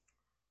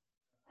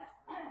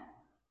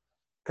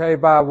Okay,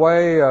 by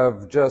way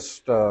of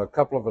just a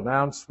couple of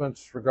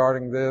announcements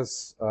regarding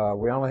this,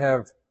 we only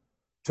have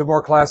 2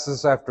 more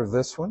classes after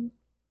this one.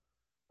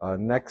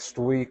 Next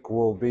week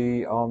will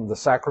be on the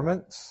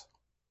sacraments.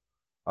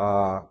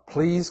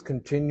 Please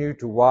continue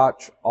to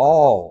watch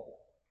all,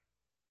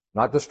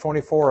 not just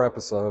 24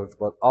 episodes,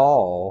 but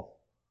all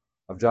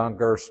of John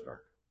Gerstner.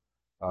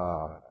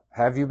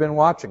 Have you been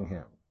watching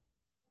him?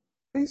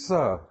 He's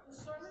the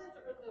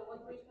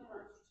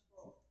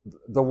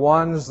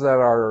ones that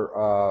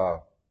are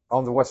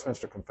on the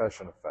Westminster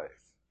Confession of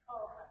Faith.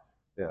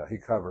 Yeah, he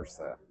covers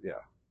that.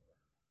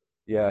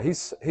 Yeah,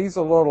 he's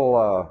a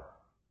little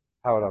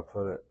how would I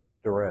put it?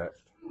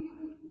 Direct,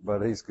 but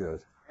he's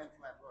good.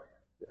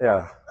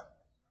 Yeah.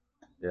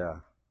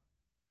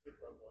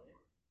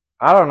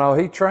 I don't know.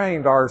 He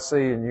trained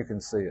RC, and you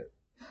can see it.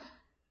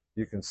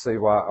 You can see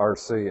why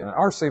RC, and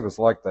RC was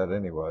like that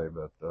anyway,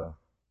 but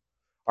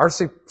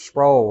R.C.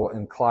 Sproul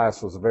in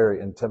class was a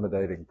very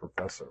intimidating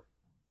professor.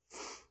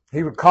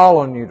 He would call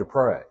on you to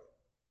pray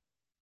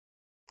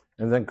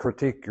and then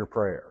critique your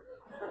prayer.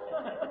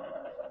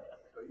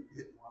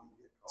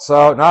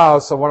 So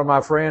one of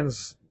my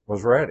friends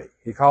was ready.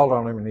 He called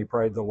on him and he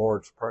prayed the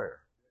Lord's Prayer.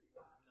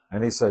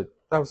 And he said,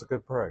 that was a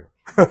good prayer.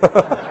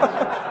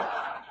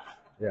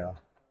 Yeah.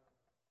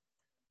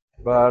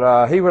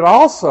 But he would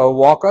also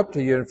walk up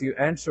to you, and if you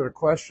answered a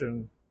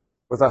question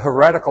with a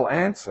heretical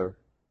answer,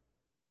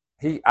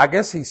 I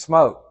guess he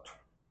smoked.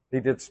 He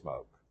did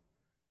smoke.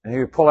 And he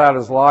would pull out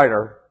his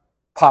lighter,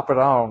 pop it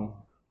on,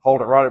 hold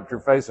it right up to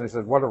your face, and he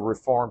said, what do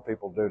Reformed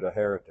people do to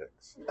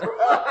heretics?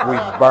 We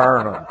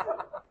burn them.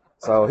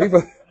 So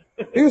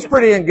he was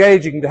pretty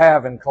engaging to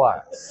have in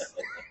class.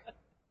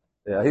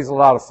 Yeah, he's a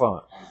lot of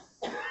fun.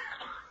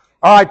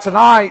 All right,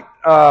 tonight,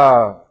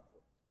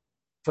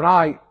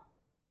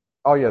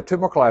 2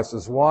 more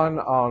classes, one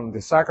on the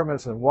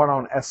sacraments and one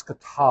on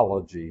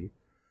eschatology,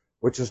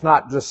 which is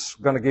not just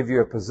going to give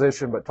you a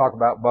position, but talk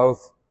about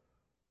both,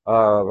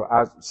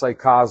 I'd say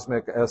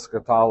cosmic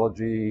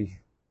eschatology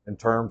in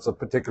terms of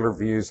particular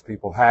views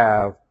people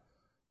have,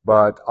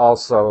 but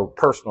also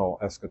personal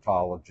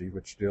eschatology,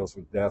 which deals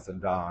with death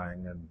and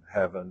dying and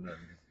heaven and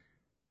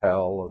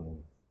hell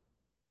and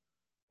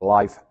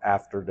life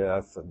after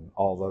death and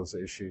all those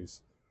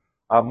issues.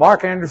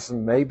 Mark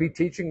Anderson may be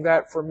teaching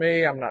that for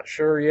me. I'm not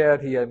sure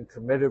yet. He hadn't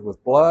committed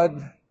with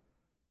blood,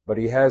 but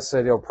he has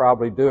said he'll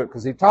probably do it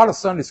because he taught a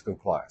Sunday school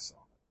class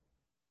on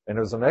it. And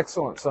it was an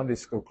excellent Sunday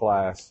school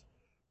class.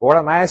 But what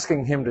I'm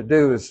asking him to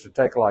do is to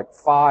take like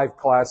 5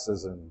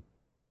 classes and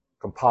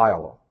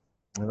compile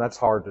them. And that's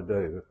hard to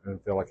do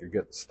and feel like you're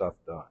getting stuff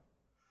done.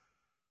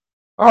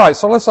 All right,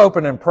 so let's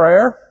open in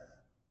prayer.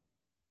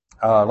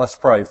 Let's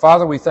pray.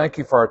 Father, we thank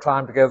you for our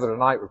time together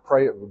tonight. We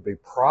pray it would be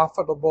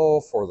profitable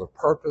for the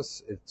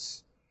purpose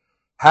it's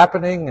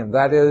happening, and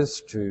that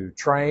is to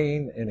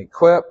train and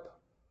equip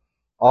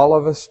all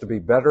of us to be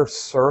better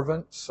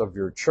servants of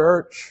your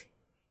church.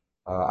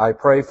 I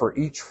pray for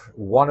each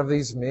one of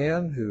these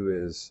men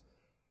who is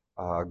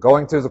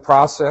going through the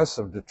process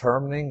of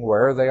determining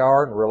where they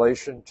are in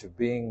relation to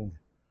being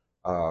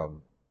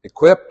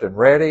equipped and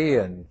ready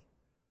and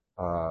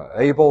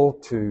able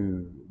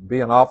to be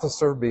an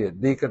officer, be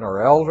it deacon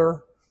or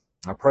elder.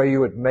 I pray you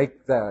would make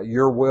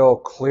your will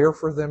clear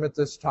for them at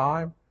this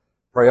time.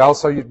 Pray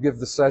also you'd give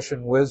the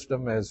session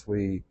wisdom as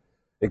we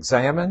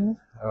examine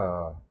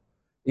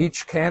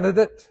each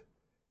candidate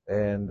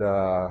and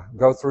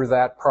go through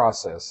that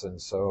process. And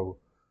so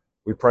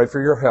we pray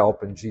for your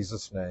help in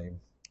Jesus' name.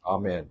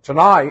 Amen.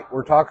 Tonight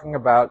we're talking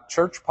about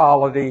church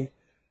polity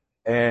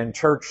and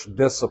church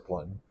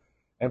discipline.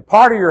 And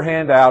part of your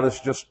handout is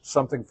just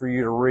something for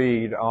you to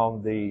read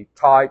on the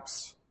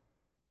types.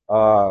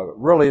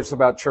 Really, it's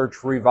about church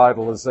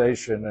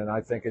revitalization, and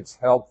I think it's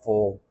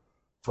helpful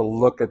to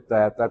look at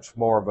that. That's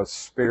more of a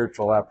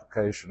spiritual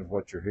application of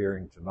what you're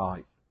hearing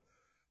tonight.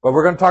 But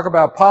we're going to talk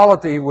about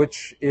polity,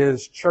 which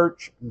is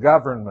church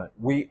government.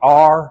 We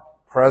are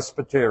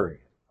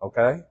Presbyterian,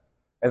 okay?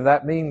 And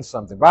that means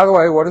something. By the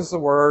way, what does the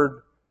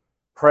word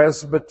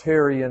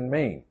Presbyterian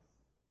mean?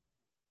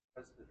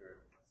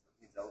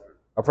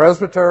 A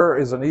presbyter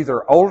is an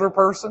either older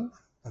person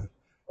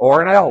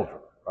or an elder,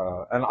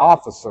 an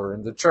officer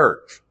in the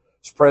church.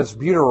 It's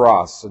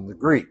presbyteros in the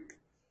Greek.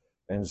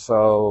 And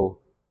so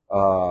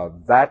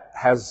that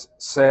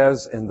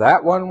says in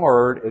that one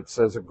word, it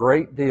says a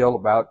great deal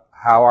about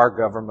how our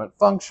government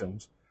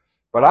functions.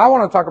 But I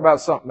want to talk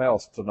about something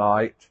else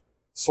tonight,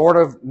 sort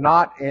of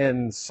not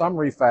in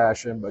summary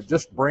fashion, but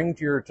just bring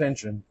to your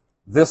attention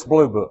this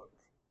blue book.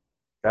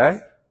 Okay?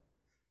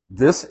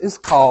 This is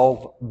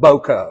called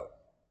BOCO,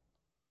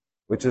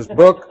 which is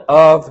Book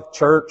of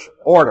Church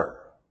Order.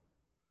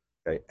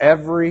 Okay,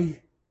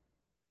 every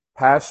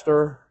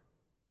pastor,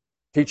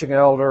 teaching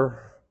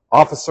elder,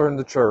 officer in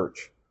the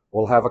church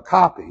will have a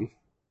copy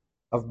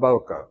of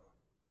BOCO.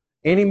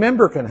 Any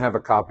member can have a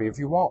copy if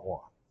you want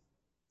one.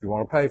 If you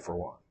want to pay for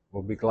one,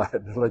 we'll be glad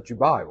to let you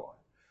buy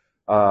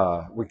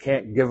one. We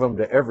can't give them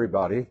to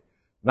everybody.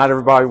 Not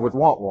everybody would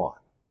want one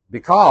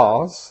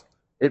because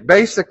it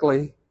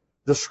basically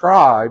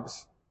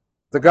describes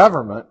the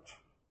government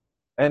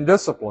and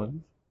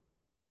discipline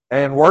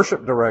and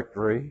worship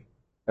directory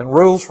and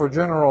rules for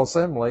General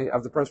Assembly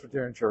of the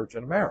Presbyterian Church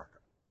in America.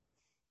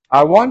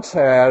 I once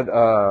had,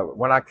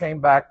 when I came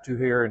back to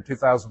here in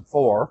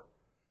 2004,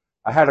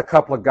 I had a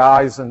couple of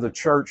guys in the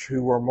church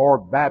who were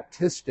more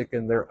Baptistic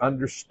in their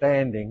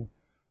understanding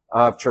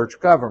of church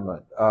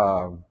government.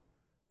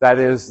 That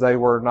is, they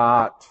were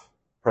not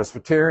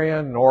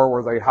Presbyterian, nor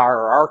were they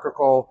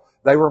hierarchical.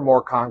 They were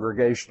more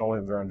congregational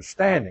in their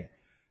understanding.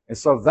 And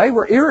so they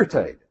were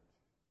irritated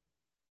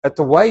at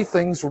the way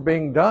things were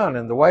being done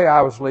and the way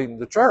I was leading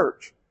the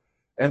church.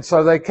 And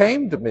so they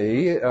came to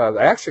me, they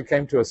actually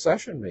came to a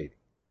session meeting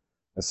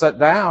and sat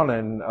down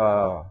and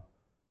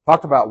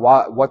talked about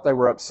what they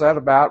were upset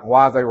about and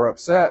why they were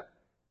upset.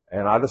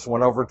 And I just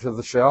went over to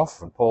the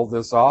shelf and pulled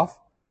this off.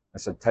 I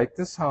said, take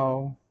this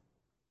home,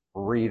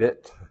 read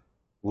it,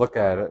 look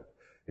at it.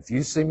 If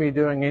you see me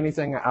doing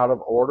anything out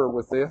of order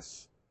with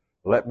this,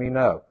 let me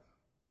know.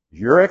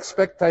 Your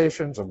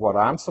expectations of what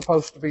I'm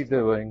supposed to be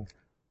doing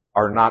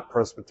are not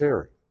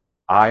Presbyterian.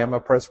 I am a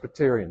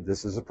Presbyterian.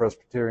 This is a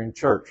Presbyterian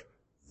church.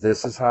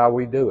 This is how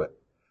we do it.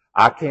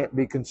 I can't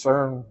be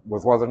concerned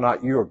with whether or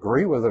not you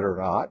agree with it or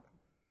not.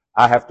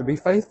 I have to be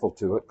faithful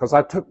to it because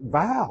I took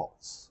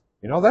vows.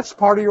 You know, that's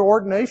part of your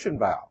ordination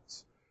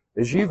vows,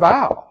 is you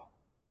vow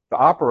to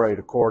operate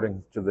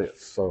according to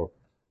this. So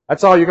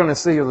that's all you're going to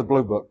see of the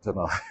Blue Book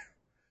tonight.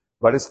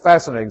 But it's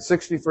fascinating.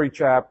 63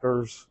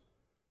 chapters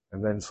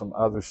and then some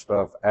other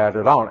stuff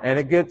added on. And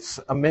it gets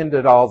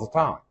amended all the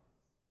time.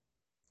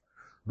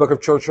 Book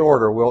of Church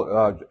Order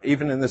will,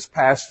 even in this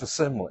past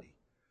assembly,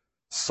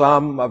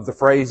 some of the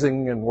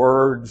phrasing and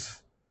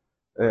words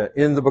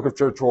in the Book of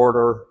Church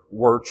Order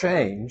were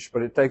changed,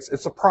 but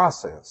it's a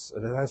process,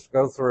 and it has to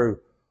go through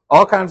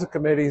all kinds of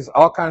committees,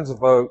 all kinds of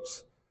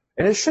votes,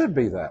 and it should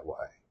be that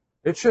way.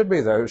 It should be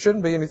there. It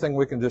shouldn't be anything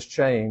we can just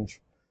change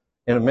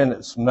in a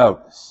minute's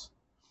notice.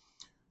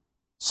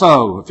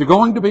 So, if you're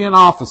going to be an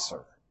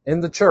officer in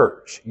the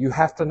church, you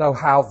have to know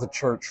how the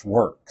church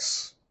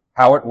works,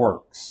 how it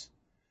works.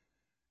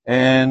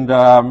 And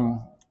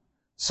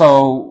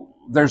so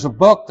there's a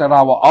book that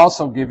I will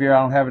also give you. I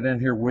don't have it in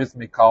here with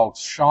me, called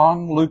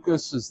Sean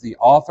Lucas is the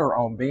author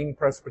on being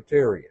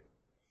Presbyterian.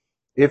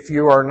 If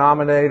you are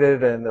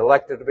nominated and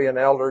elected to be an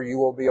elder, you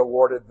will be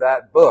awarded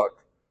that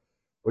book,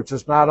 which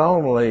is not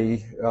only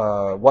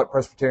what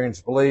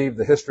Presbyterians believe,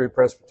 the history of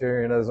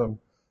Presbyterianism,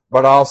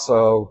 but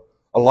also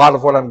a lot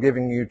of what I'm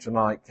giving you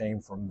tonight came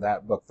from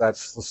that book.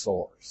 That's the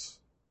source,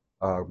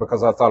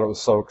 because I thought it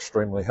was so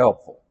extremely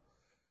helpful.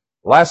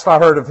 Last I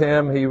heard of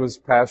him, he was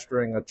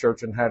pastoring a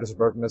church in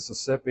Hattiesburg,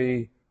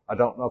 Mississippi. I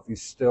don't know if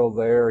he's still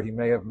there. He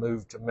may have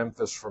moved to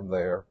Memphis from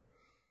there.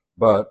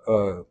 But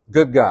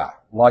good guy.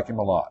 Like him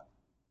a lot.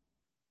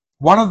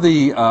 One of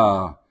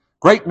the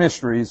great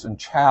mysteries and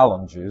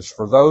challenges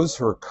for those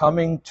who are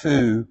coming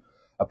to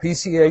a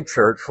PCA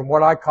church from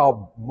what I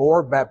call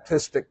more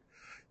Baptistic.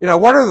 You know,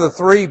 what are the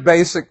three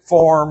basic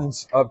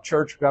forms of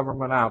church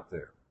government out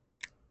there?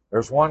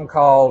 There's one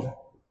called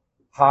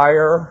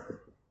hierarchical.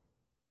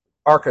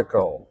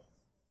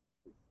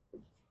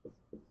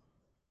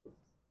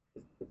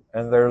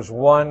 And there's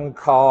one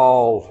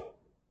called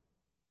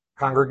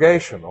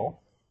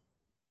congregational.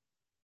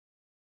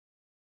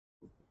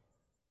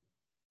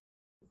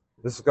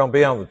 This is going to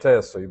be on the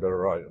test, so you better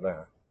write it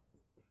down.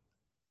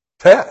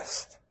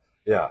 Test.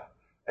 Yeah.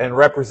 And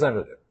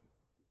representative.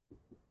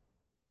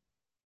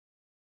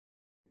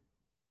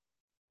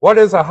 What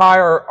is a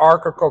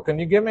hierarchical? Can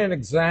you give me an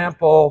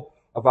example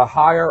of a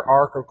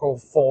hierarchical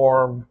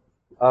form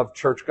of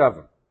church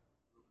government?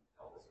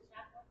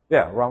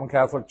 Yeah, Roman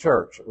Catholic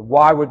Church.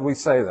 Why would we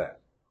say that?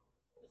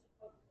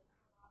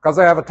 Because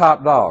they have a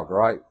top dog,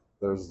 right?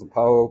 There's the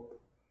Pope,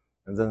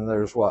 and then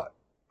there's what?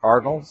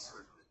 Cardinals?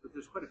 But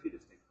there's quite a few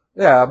distinctions.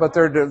 Yeah, but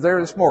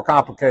it's more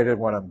complicated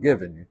when I'm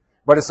giving you.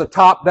 But it's a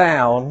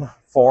top-down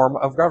form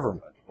of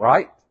government,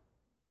 right?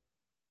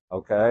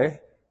 Okay.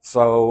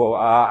 So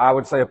I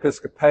would say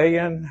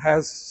Episcopalian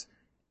has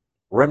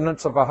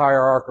remnants of a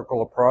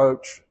hierarchical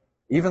approach.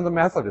 Even the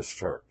Methodist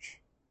Church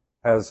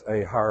has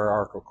a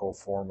hierarchical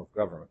form of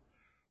government.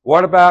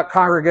 What about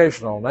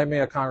congregational? Name me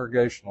a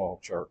congregational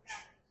church.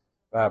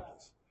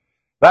 Baptist.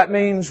 That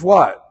means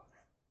what?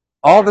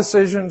 All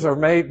decisions are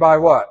made by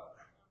what?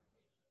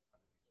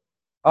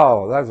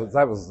 Oh,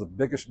 that was the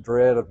biggest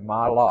dread of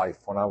my life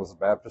when I was a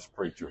Baptist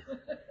preacher.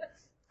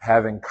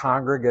 Having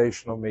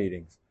congregational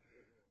meetings.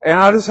 And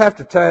I just have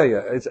to tell you,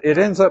 it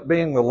ends up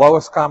being the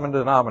lowest common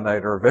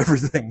denominator of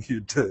everything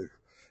you do.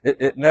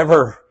 It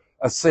never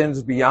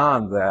ascends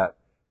beyond that.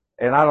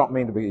 And I don't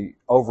mean to be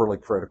overly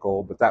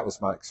critical, but that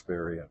was my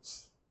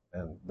experience.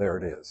 And there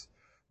it is.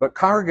 But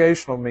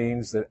congregational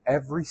means that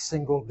every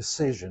single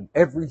decision,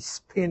 every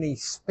penny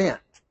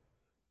spent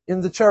in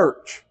the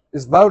church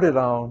is voted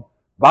on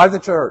by the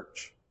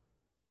church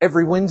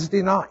every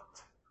Wednesday night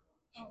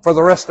for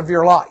the rest of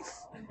your life.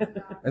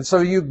 And so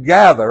you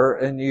gather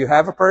and you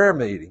have a prayer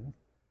meeting.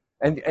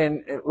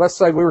 And let's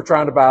say we were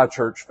trying to buy a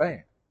church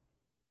van.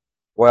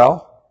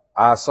 Well,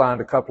 I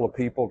assigned a couple of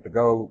people to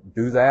go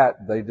do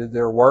that. They did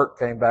their work,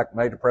 came back,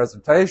 made a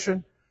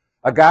presentation.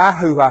 A guy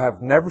who I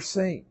have never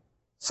seen,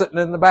 sitting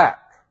in the back,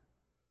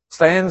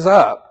 stands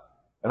up,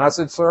 and I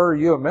said, "Sir, are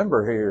you a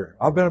member here?"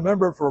 "I've been a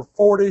member for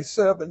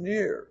 47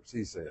 years,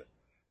 he said.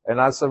 And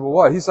I said, "Well,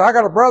 what?" He said, "I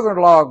got a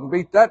brother-in-law who can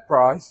beat that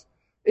price."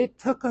 It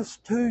took us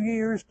 2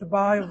 years to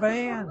buy a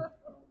van,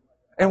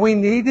 and we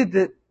needed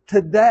it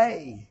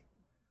today.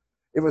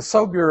 It was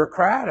so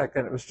bureaucratic,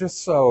 and it was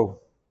just so,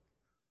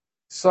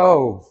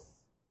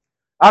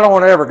 I don't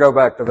want to ever go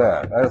back to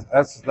that.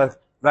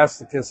 That's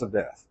the kiss of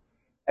death.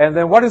 And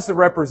then what is the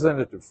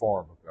representative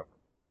form of government?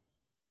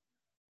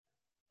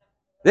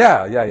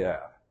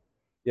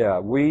 Yeah.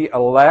 We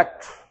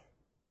elect,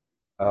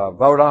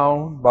 vote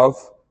on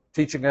both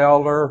teaching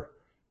elder,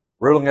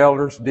 ruling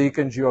elders,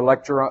 deacons. You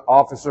elect your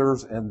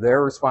officers, and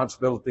their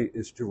responsibility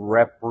is to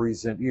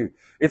represent you.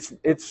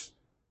 It's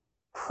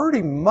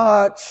pretty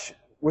much,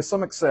 with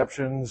some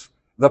exceptions,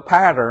 the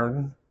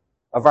pattern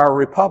of our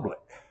republic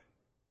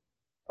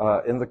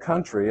in the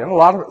country.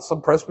 And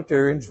some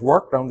Presbyterians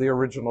worked on the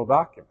original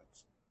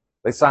documents.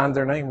 They signed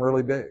their name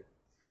really big.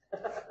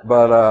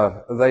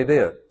 But they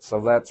did. So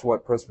that's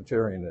what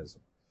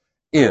Presbyterianism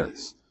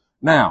is.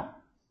 Now,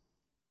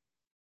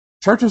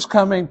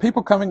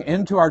 people coming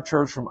into our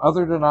church from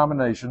other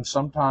denominations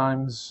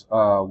sometimes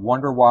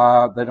wonder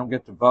why they don't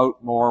get to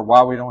vote more,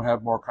 why we don't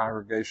have more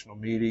congregational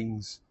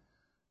meetings.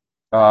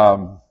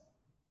 And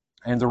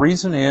the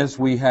reason is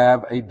we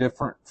have a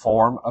different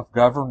form of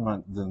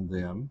government than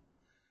them.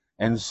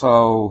 And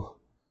so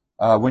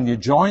when you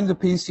join the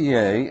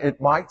PCA,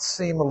 it might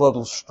seem a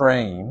little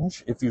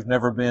strange if you've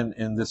never been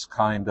in this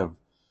kind of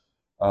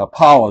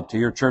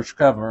polity or church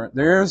government.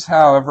 There is,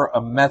 however,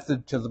 a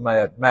method to the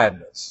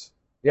madness.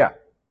 Yeah.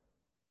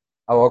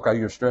 Oh, okay,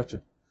 you're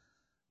stretching.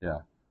 Yeah.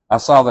 I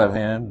saw that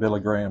hand, Billy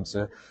Graham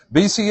said.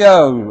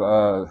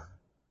 BCO,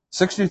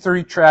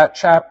 63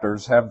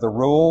 chapters have the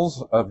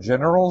rules of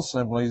General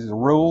Assemblies. The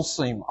rules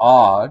seem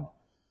odd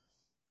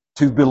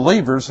to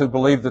believers who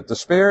believe that the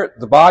Spirit,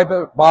 the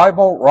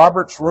Bible,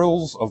 Robert's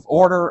Rules of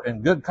Order,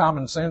 and good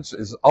common sense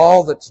is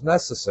all that's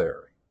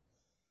necessary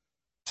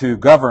to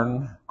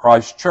govern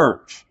Christ's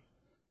church.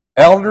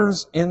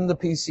 Elders in the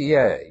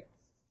PCA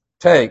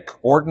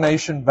take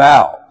ordination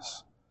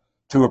vows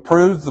to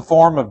approve the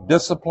form of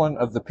discipline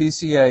of the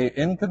PCA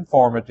in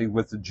conformity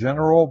with the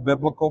general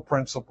biblical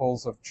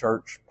principles of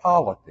church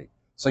polity.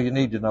 So you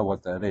need to know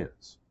what that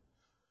is.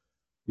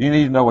 You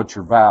need to know what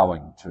you're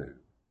vowing to.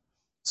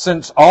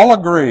 Since all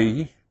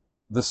agree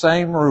the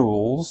same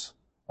rules,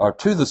 or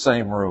to the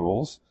same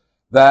rules,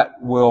 that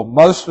will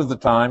most of the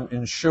time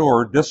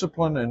ensure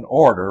discipline and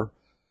order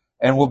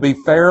and will be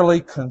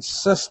fairly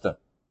consistent.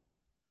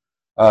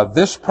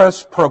 This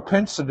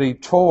propensity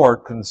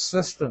toward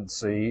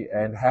consistency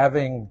and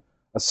having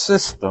a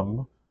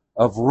system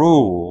of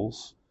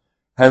rules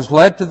has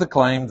led to the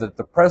claim that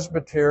the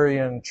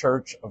Presbyterian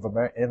Church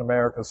in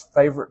America's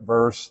favorite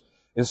verse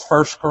is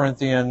 1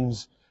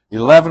 Corinthians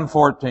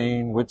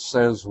 11:14, which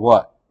says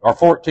what? Or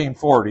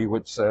 14:40,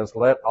 which says,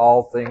 "Let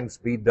all things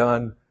be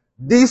done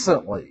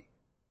decently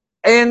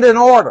and in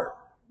order."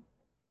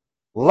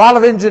 A lot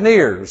of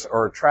engineers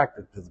are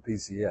attracted to the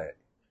PCA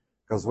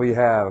because we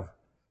have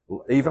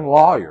even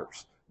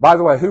lawyers. By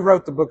the way, who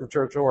wrote the Book of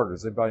Church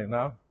Orders? Anybody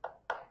know?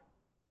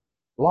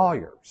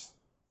 Lawyers.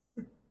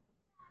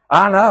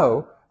 I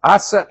know. I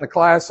sat in a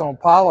class on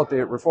polity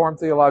at Reformed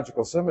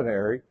Theological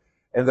Seminary,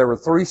 and there were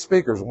 3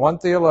 speakers, 1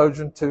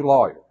 theologian, 2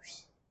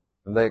 lawyers.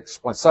 And they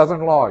explain,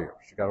 Southern lawyers,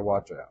 you got to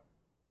watch out.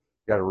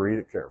 You got to read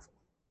it carefully.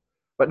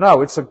 But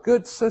no, it's a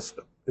good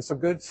system. It's a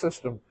good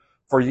system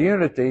for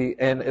unity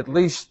and at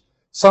least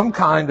some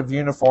kind of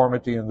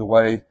uniformity in the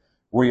way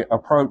we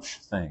approach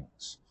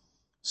things.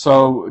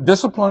 So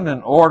discipline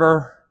and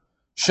order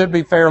should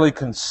be fairly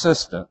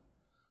consistent.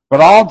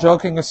 But all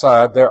joking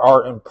aside, there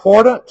are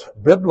important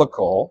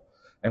biblical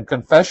and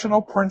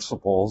confessional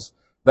principles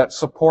that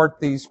support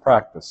these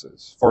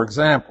practices. For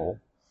example,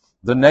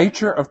 the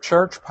nature of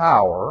church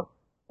power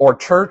or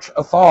church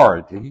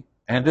authority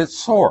and its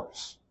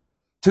source.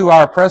 To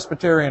our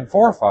Presbyterian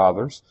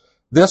forefathers,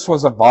 this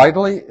was a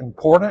vitally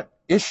important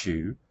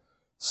issue,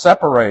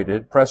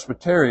 separated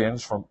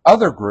Presbyterians from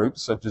other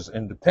groups such as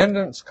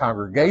Independents,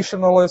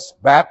 Congregationalists,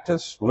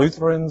 Baptists,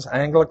 Lutherans,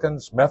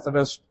 Anglicans,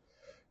 Methodists,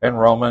 and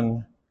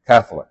Roman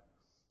Catholic.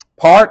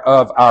 Part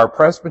of our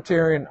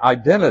Presbyterian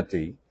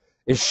identity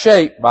is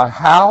shaped by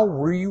how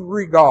we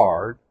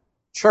regard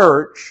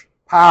church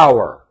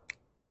power.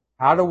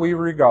 How do we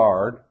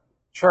regard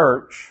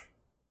church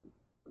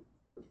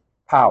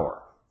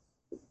power?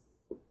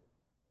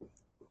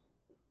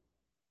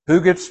 Who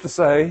gets to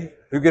say?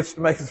 Who gets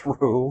to make the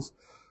rules?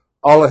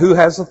 Who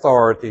has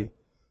authority?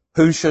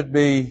 Who should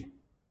be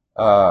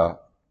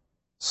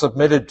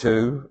submitted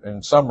to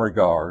in some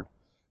regard?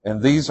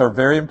 And these are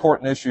very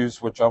important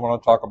issues which I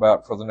want to talk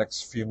about for the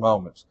next few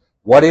moments.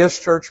 What is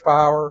church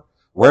power?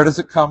 Where does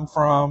it come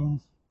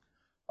from?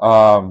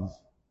 How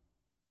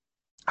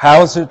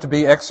is it to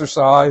be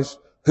exercised?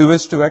 Who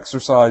is to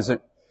exercise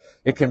it?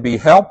 It can be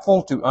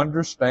helpful to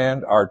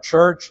understand our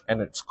church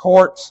and its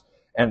courts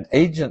and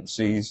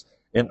agencies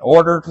in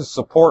order to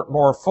support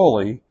more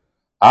fully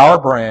our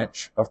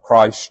branch of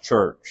Christ's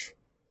church.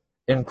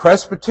 In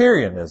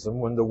Presbyterianism,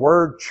 when the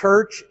word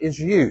church is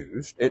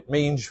used, it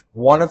means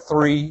one of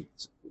three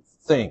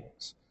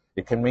things.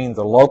 It can mean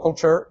the local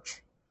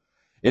church.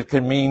 It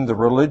can mean the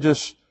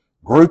religious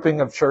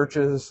grouping of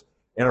churches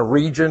in a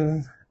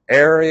region,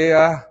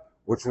 area,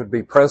 which would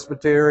be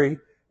presbytery,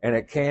 and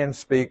it can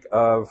speak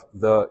of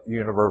the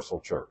universal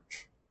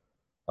church.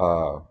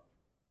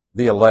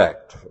 The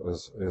elect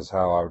is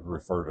how I would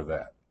refer to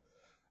that.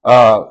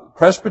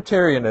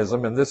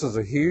 Presbyterianism, and this is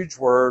a huge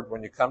word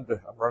when you come to,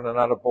 I'm running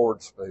out of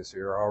board space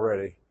here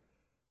already.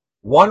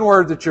 One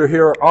word that you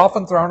hear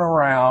often thrown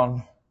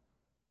around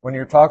when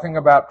you're talking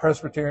about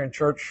Presbyterian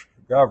church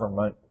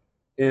government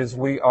is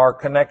we are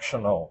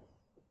connectional.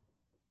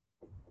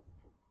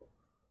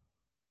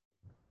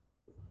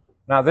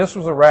 Now, this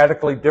was a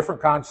radically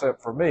different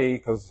concept for me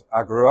because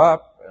I grew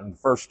up, and the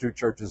first two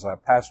churches I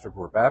pastored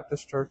were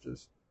Baptist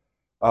churches.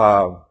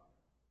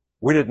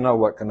 We didn't know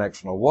what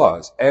connectional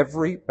was.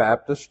 Every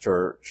Baptist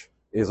church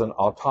is an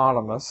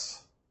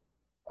autonomous,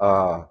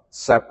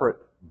 separate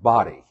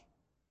body.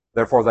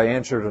 Therefore, they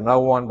answer to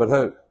no one but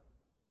who?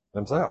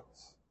 Themselves.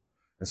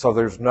 And so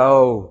there's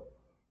no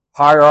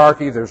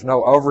hierarchy, there's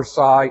no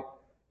oversight.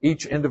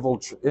 Each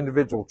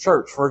individual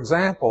church, for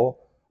example,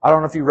 I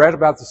don't know if you read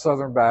about the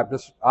Southern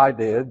Baptists. I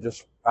did,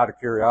 just out of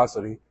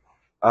curiosity.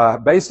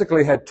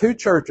 Basically had two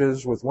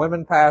churches with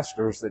women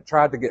pastors that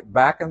tried to get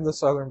back in the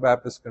Southern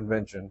Baptist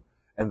Convention,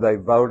 and they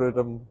voted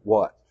them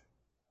what?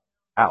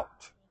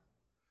 Out.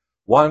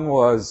 One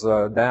was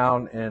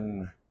down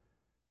in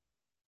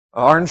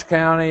Orange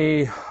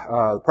County,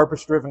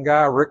 purpose-driven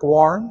guy, Rick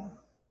Warren.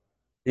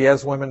 He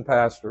has women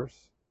pastors.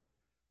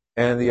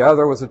 And the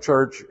other was a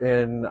church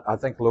in, I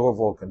think,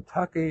 Louisville,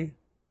 Kentucky,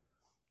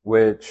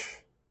 which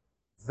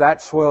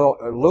that's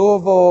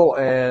Louisville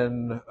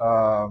and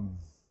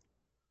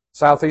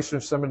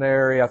Southeastern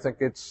Seminary, I think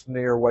it's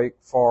near Wake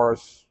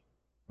Forest,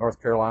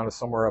 North Carolina,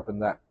 somewhere up in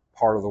that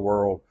part of the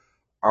world,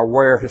 are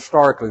where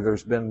historically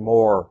there's been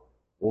more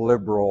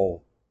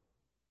liberal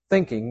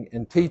thinking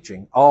and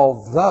teaching,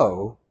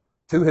 although,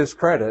 to his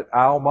credit,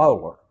 Al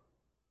Mohler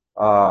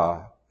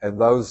and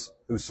those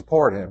who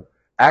support him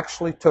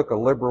actually took a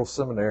liberal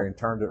seminary and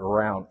turned it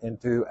around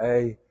into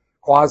a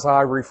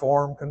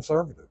quasi-reform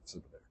conservative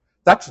seminary.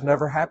 That's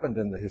never happened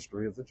in the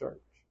history of the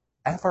church,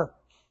 ever.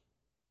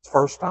 It's the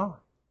first time.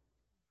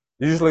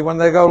 Usually when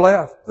they go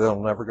left,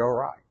 they'll never go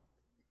right.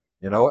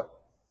 You know it?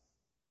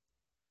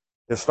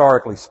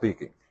 Historically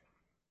speaking.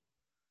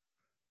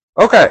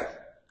 Okay.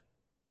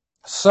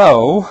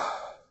 So,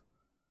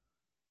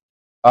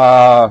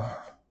 the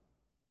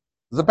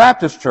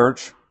Baptist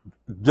church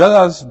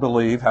does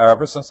believe,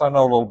 however, since I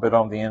know a little bit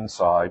on the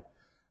inside,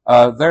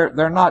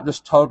 they're not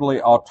just totally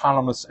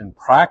autonomous in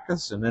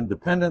practice and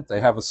independent.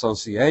 They have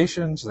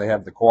associations. They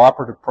have the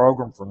cooperative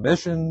program for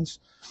missions.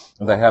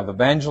 And they have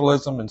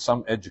evangelism and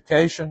some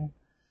education.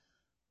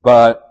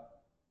 But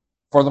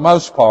for the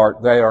most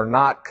part, they are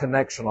not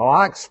connectional.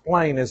 I'll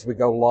explain as we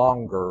go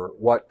longer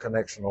what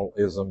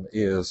connectionalism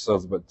is, so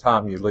that by the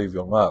time you leave,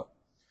 you'll know.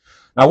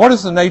 Now, what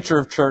is the nature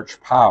of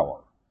church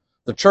power?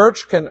 The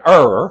church can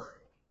err,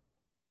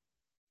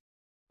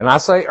 and I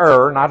say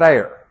err, not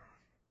err.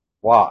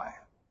 Why?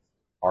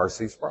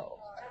 R.C. Sproul.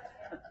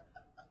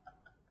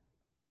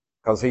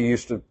 Because he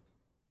used to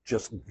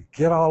just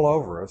get all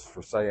over us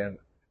for saying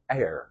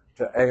err.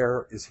 To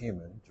err is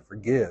human, to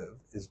forgive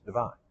is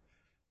divine.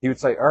 He would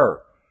say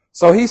err.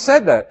 So he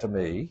said that to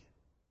me,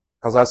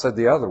 because I said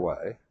the other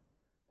way.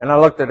 And I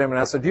looked at him and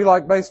I said, "You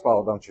like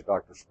baseball, don't you,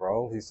 Dr.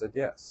 Sproul?" He said,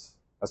 "Yes."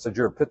 I said,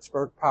 "You're a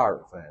Pittsburgh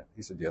Pirate fan?"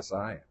 He said, "Yes,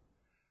 I am."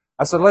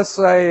 I said, "Let's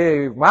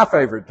say my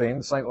favorite team,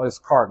 the St. Louis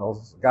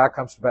Cardinals, the guy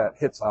comes to bat,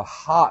 hits a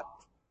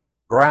hot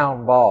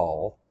ground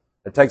ball.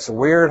 It takes a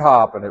weird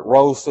hop and it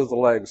rolls through the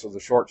legs of the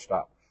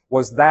shortstop.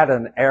 Was that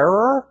an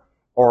error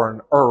or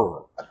an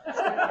error?"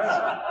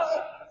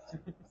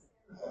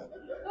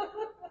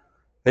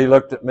 He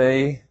looked at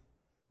me.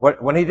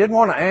 When he didn't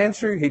want to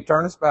answer, he'd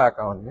turn his back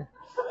on you.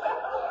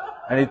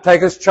 And he'd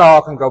take his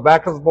chalk and go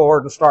back to the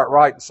board and start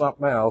writing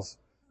something else.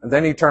 And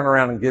then he'd turn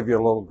around and give you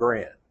a little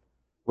grin,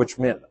 which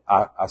meant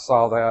I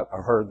saw that, I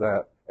heard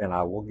that, and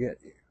I will get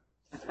you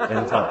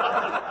in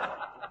time.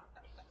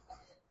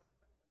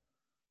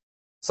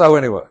 So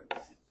anyway,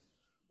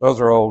 those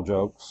are old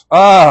jokes.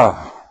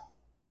 Now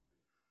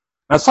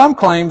some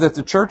claim that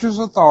the church's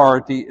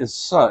authority is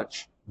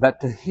such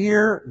that to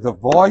hear the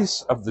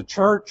voice of the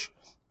church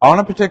on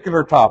a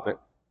particular topic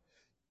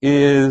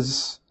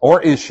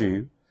or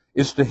issue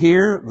is to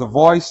hear the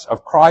voice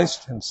of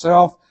Christ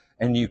himself,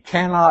 and you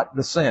cannot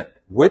dissent.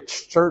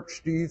 Which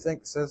church do you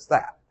think says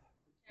that?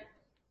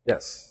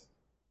 Yes.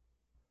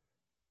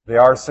 The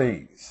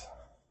RCs.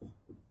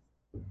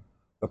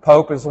 The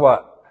Pope is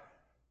what?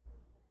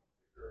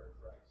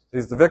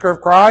 He's the vicar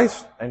of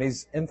Christ, and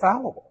he's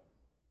infallible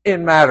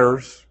in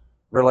matters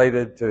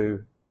related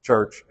to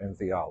church and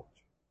theology.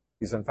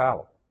 He's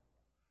infallible.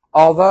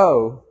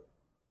 Although,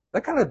 they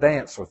kind of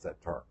dance with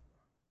that term.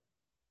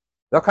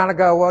 They'll kind of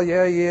go, "Well,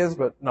 yeah, he is,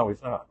 but no,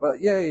 he's not.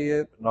 But yeah, he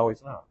is, but no,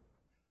 he's not."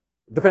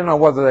 Depending on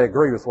whether they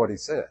agree with what he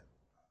said.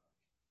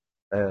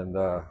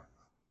 And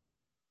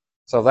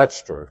so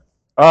that's true.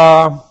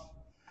 Also,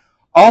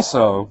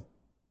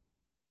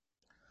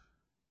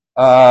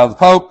 the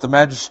Pope, the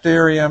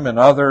Magisterium, and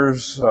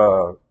others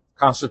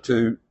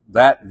constitute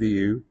that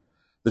view.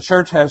 The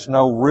church has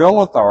no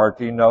real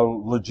authority,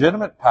 no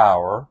legitimate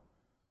power,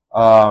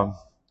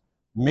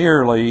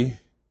 merely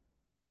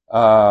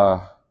a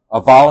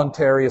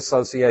voluntary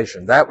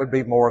association. That would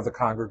be more of the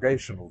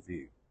congregational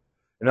view.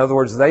 In other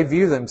words, they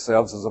view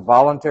themselves as a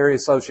voluntary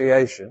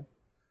association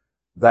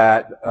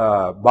that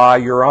by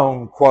your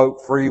own,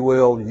 quote, free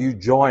will, you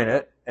join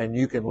it and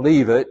you can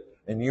leave it,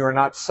 and you are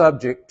not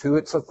subject to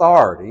its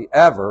authority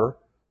ever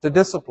to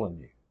discipline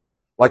you.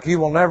 Like you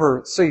will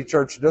never see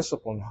church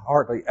discipline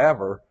hardly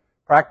ever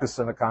practiced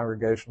in a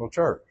congregational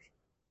church.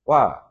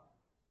 Why?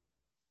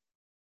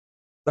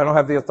 They don't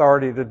have the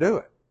authority to do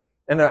it.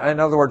 In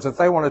other words, if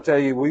they want to tell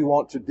you, we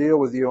want to deal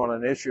with you on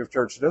an issue of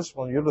church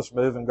discipline, you'll just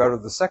move and go to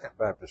the Second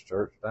Baptist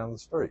Church down the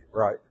street,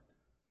 right?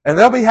 And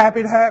they'll be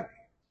happy to have you,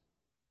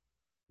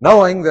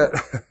 knowing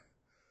that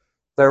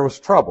there was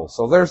trouble.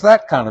 So there's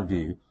that kind of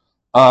view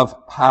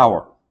of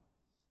power.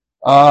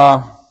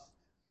 The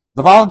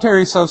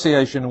voluntary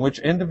association in which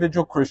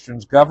individual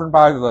Christians governed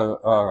by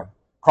the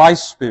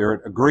Christ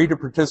Spirit agree to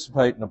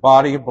participate in a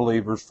body of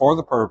believers for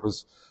the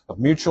purpose of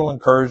mutual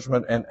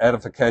encouragement and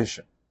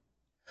edification.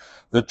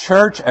 The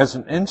church as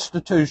an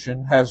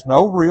institution has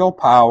no real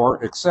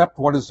power except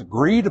what is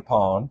agreed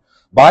upon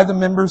by the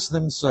members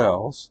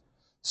themselves.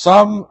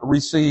 Some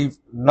receive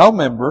no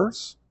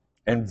members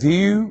and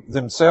view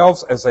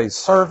themselves as a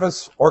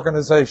service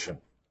organization.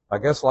 I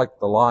guess like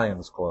the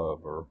Lions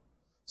Club or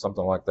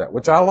something like that,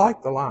 which I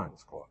like the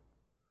Lions Club.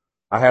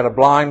 I had a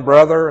blind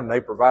brother and they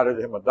provided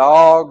him a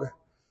dog.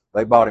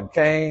 They bought him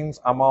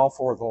canes. I'm all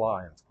for the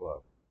Lions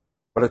Club.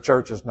 But a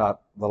church is not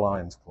the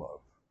Lions Club.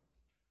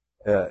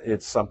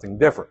 It's something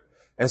different.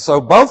 And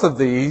so both of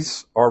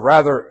these are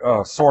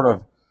rather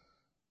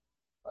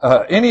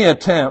any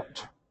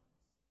attempt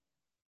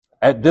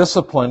at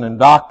discipline and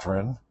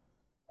doctrine,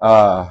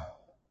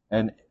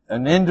 and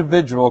an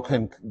individual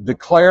can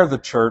declare the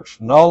church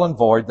null and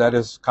void, that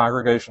is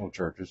congregational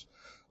churches,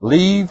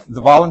 leave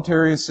the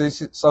voluntary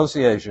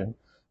association,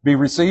 be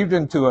received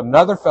into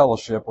another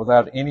fellowship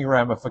without any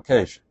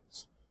ramifications.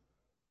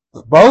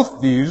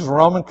 Both views,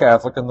 Roman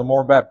Catholic and the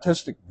more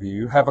Baptistic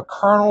view, have a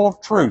kernel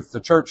of truth. The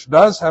church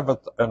does have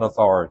an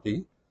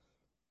authority,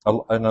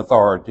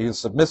 a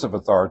submissive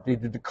authority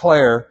to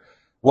declare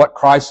what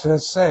Christ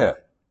has said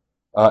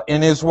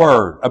in His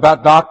Word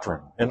about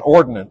doctrine and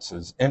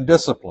ordinances and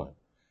discipline,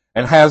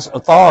 and has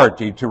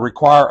authority to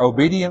require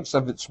obedience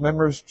of its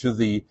members to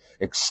the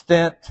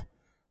extent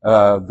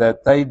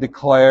that they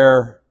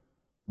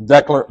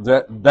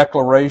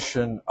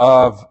declaration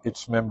of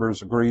its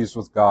members agrees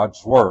with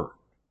God's Word.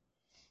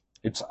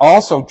 It's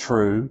also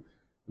true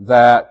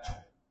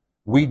that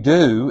we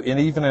do, and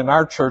even in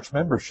our church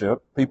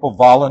membership, people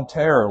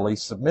voluntarily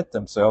submit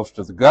themselves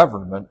to the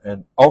government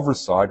and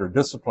oversight or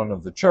discipline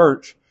of the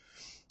church.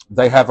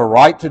 They have a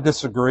right to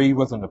disagree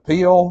with an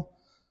appeal.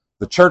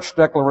 The church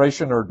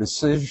declaration or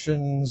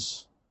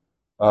decisions,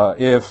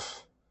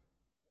 if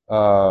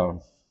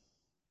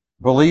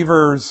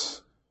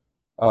believers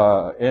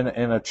in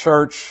a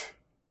church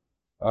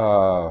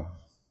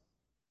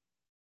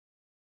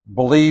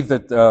believe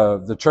that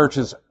the church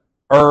has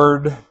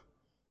erred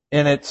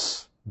in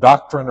its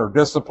doctrine or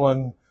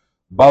discipline,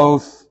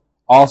 both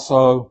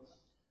also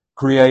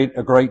create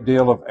a great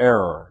deal of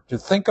error. To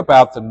think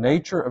about the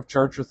nature of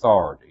church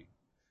authority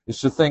is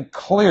to think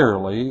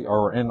clearly,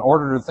 or in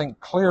order to think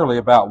clearly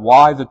about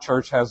why the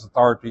church has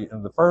authority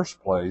in the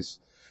first place,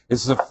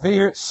 is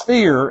the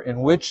sphere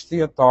in which the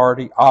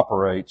authority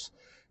operates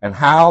and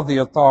how the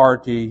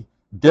authority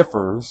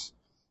differs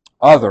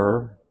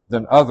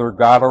than other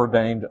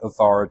God-ordained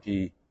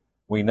authority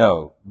we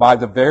know. By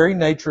the very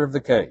nature of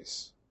the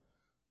case,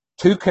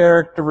 two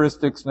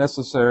characteristics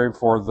necessary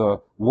for the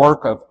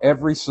work of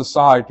every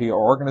society or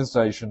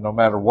organization, no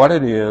matter what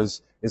it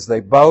is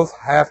they both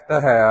have to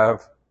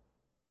have,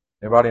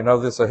 anybody know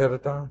this ahead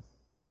of time?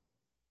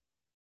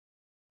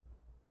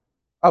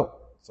 Oh,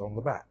 it's on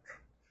the back.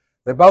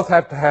 They both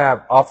have to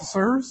have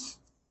officers.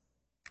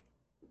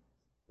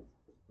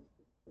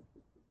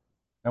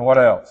 And what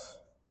else?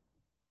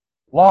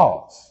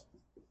 Laws.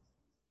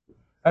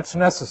 That's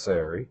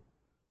necessary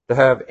to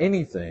have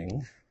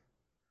anything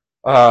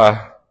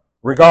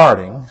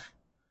regarding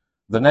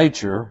the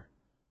nature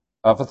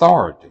of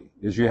authority,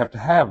 is you have to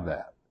have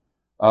that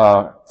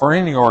for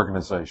any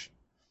organization.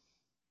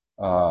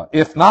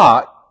 If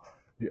not,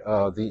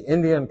 the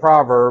Indian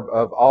proverb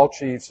of all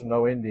chiefs and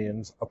no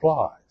Indians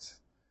applies.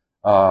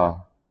 I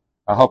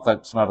hope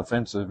that's not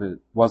offensive. It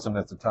wasn't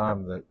at the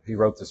time that he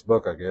wrote this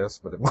book, I guess,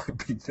 but it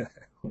might be now.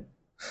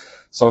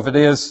 So if it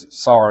is,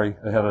 sorry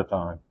ahead of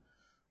time.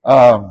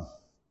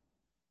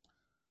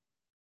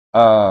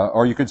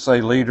 Or you could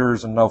say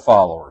leaders and no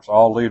followers.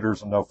 All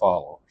leaders and no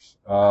followers.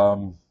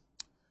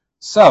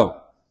 So,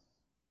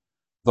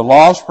 the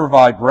laws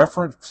provide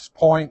reference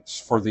points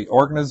for the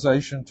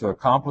organization to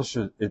accomplish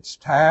its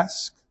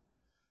task.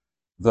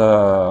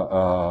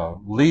 The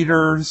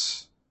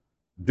leaders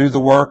do the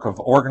work of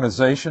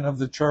organization of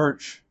the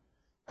church,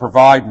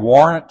 provide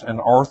warrant and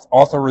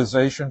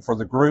authorization for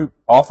the group.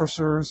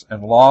 Officers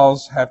and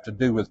laws have to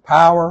do with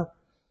power.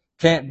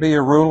 Can't be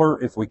a ruler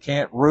if we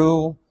can't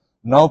rule.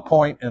 No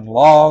point in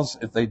laws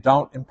if they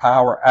don't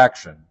empower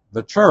action.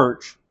 The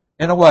church,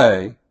 in a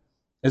way,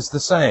 is the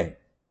same.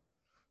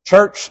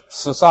 Church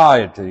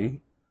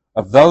society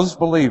of those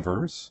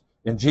believers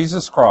in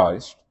Jesus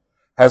Christ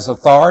has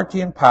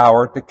authority and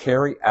power to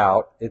carry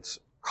out its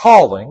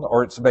calling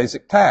or its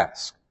basic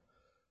task.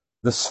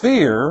 The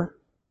sphere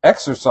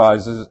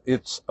exercises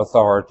its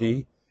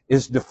authority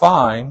is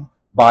defined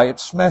by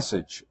its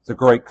message, the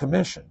Great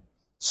Commission.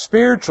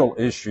 Spiritual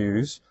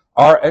issues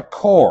are at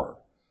core.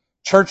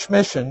 Church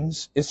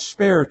missions is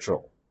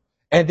spiritual,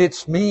 and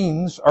its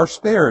means are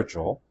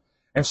spiritual,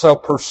 and so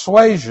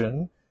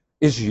persuasion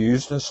is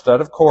used instead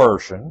of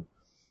coercion,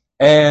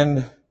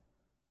 and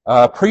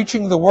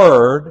preaching the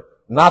word,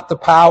 not the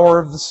power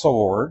of the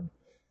sword.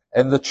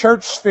 And the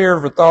church sphere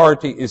of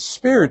authority is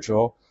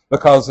spiritual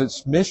because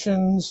its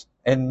missions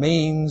and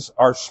means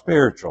are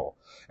spiritual.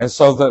 And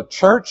so the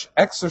church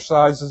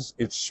exercises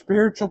its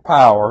spiritual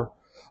power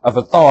of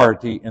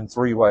authority in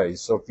three ways.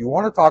 So if you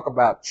want to talk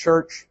about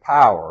church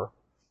power,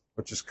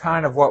 which is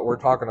kind of what we're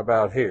talking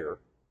about here,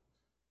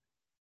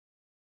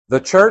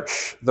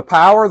 the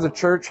power the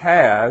church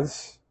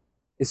has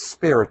is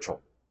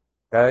spiritual.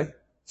 Okay?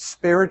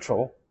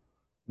 Spiritual,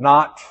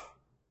 not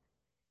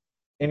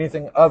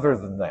anything other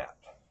than that.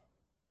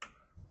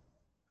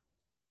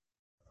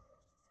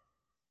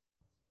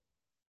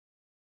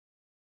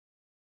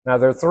 Now,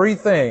 there are three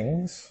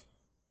things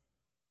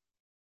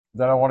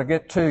that I want to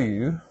get to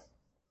you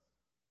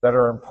that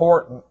are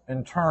important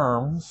in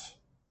terms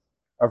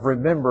of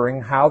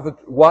remembering how the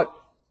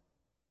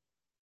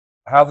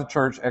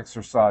church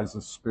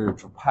exercises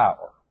spiritual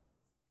power.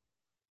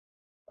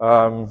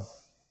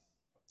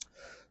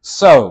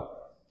 So,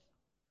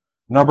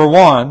 number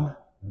one,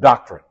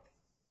 doctrine.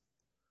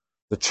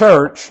 The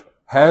church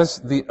has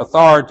the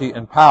authority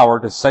and power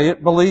to say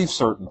it believes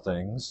certain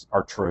things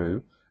are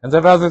true and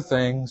that other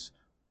things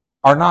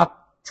are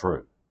not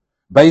true,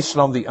 based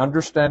on the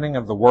understanding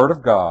of the Word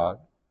of God,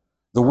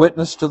 the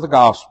witness to the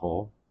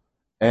gospel,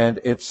 and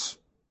its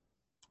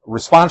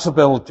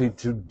responsibility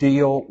to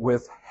deal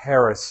with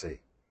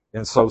heresy.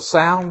 And so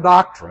sound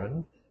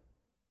doctrine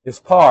is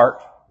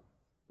part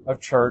of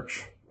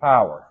church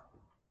power.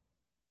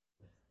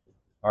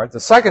 All right,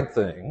 the second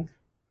thing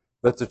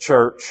that the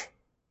church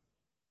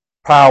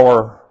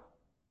power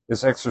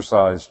is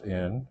exercised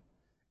in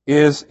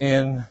is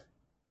in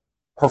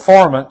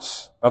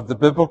performance of the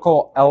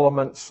biblical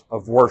elements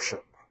of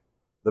worship.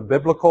 The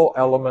biblical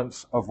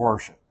elements of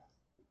worship.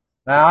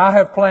 Now, I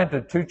have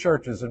planted 2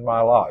 churches in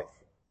my life.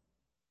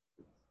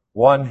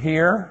 One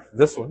here,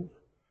 this one,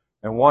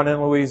 and one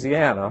in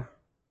Louisiana.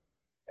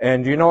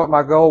 And do you know what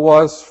my goal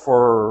was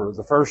for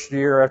the first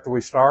year after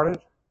we started?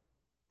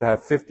 To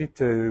have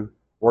 52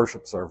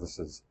 worship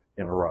services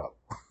in a row.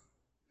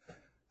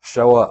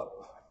 Show up.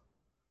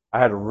 I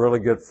had a really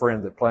good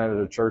friend that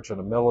planted a church in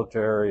the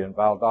military in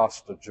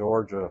Valdosta,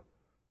 Georgia.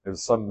 It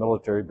was some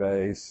military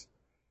base.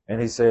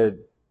 And he said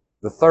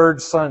the third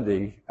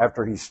Sunday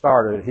after he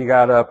started, he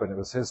got up and it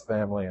was his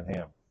family and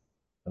him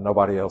and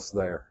nobody else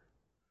there.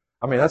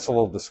 I mean, that's a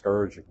little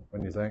discouraging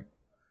when you think.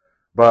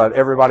 But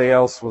everybody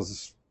else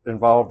was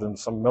involved in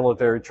some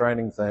military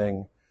training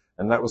thing,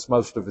 and that was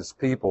most of his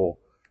people.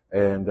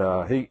 And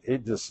he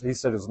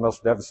said it was the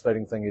most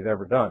devastating thing he'd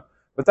ever done.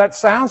 But that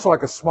sounds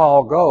like a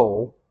small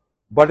goal,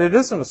 but it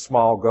isn't a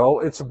small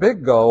goal. It's a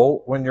big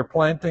goal when you're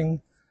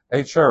planting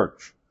a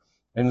church.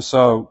 And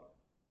so,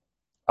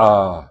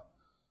 to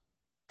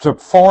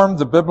form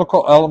the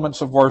biblical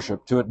elements of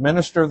worship, to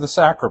administer the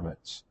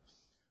sacraments,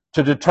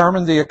 to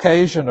determine the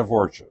occasion of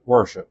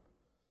worship,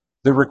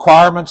 the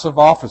requirements of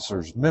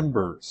officers,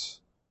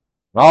 members,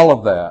 and all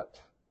of that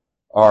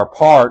are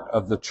part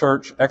of the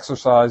church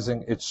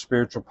exercising its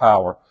spiritual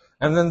power.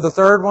 And then the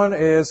third one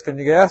is, can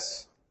you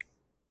guess?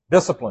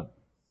 Discipline.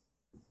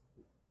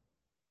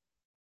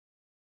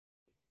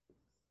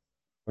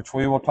 Which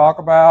we will talk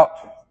about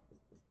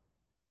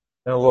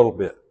in a little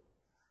bit.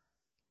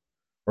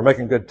 We're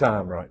making good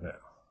time right now.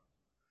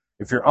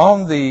 If you're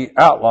on the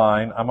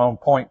outline, I'm on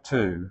point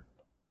 2,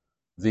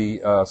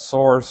 the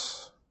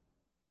source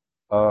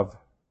of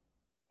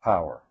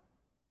power.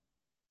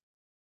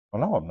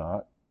 Well, no, I'm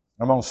not.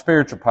 I'm on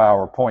spiritual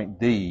power, point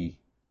D,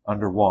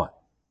 under 1.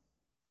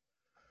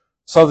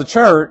 So the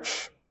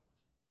church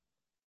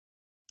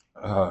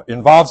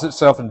involves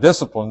itself in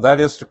discipline, that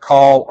is to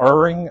call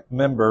erring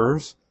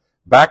members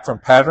back from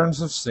patterns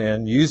of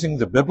sin using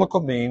the biblical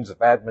means of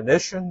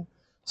admonition,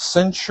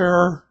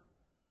 censure,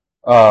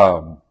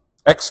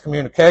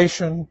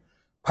 excommunication,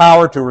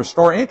 power to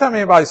restore. Anytime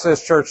anybody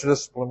says church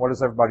discipline, what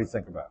does everybody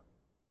think about?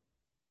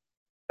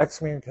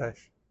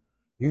 Excommunication.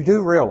 You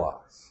do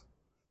realize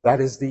that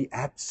is the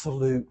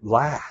absolute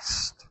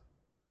last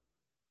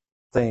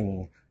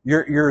thing.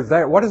 You're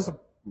there. What is the,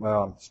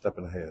 well, I'm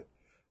stepping ahead.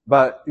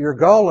 But your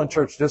goal in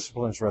church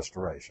discipline is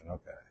restoration,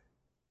 okay.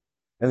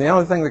 And the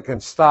only thing that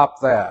can stop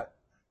that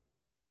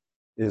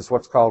is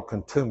what's called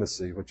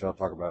contumacy, which I'll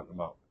talk about in a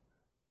moment.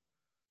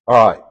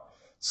 All right.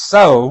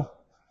 So,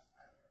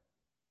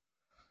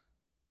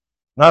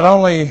 not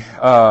only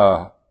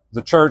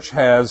the church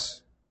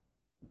has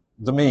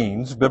the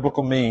means,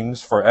 biblical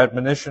means for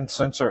admonition,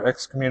 censure,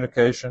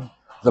 excommunication,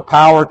 the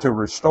power to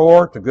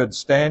restore to good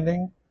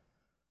standing.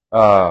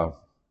 The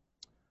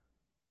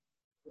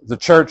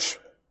church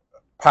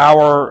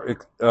power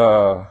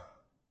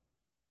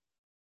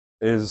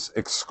is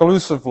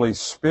exclusively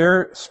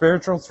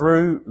spiritual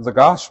through the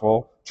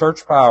gospel.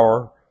 Church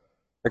power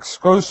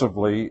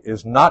exclusively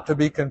is not to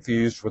be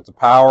confused with the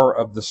power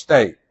of the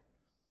state.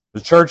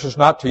 The church is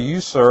not to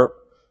usurp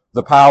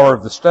the power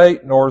of the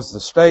state, nor is the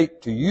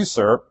state to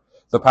usurp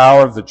the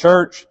power of the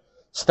church.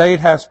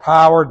 State has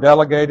power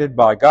delegated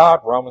by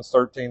God, Romans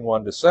 13,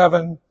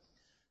 1-7.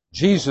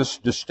 Jesus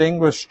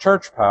distinguished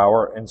church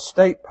power and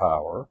state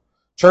power,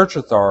 church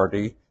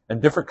authority, and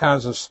different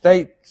kinds of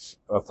state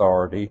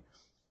authority.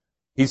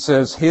 He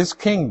says his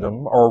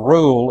kingdom or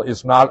rule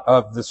is not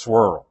of this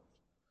world.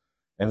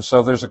 And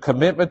so there's a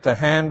commitment to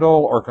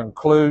handle or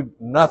conclude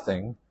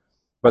nothing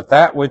but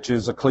that which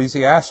is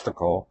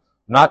ecclesiastical,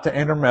 not to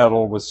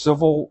intermeddle with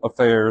civil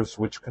affairs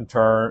which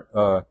concern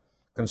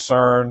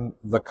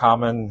the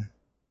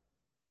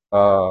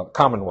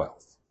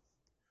commonwealth.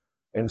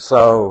 And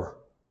so,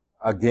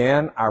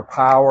 again, our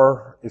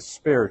power is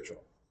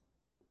spiritual.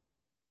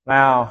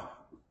 Now,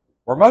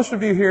 were most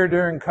of you here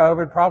during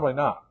COVID? Probably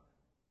not.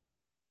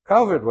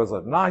 COVID was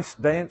a nice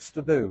dance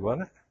to do,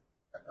 wasn't it?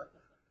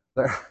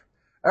 There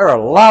are a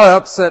lot of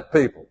upset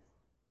people.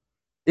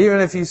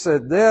 Even if you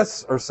said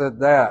this or said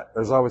that,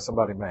 there's always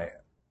somebody mad.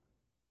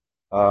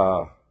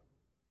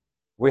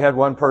 We had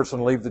one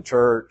person leave the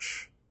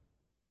church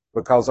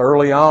because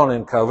early on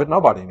in COVID,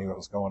 nobody knew what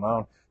was going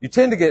on. You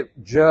tend to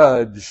get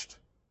judged,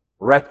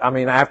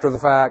 after the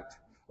fact.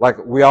 Like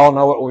we all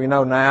know what we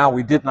know now.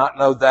 We did not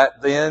know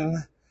that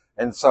then.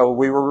 And so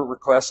we were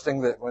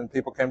requesting that when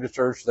people came to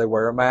church, they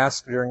wear a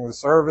mask during the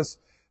service.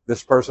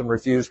 This person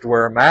refused to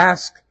wear a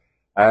mask.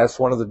 I asked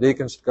one of the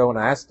deacons to go and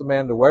ask the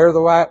man to wear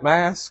the white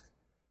mask.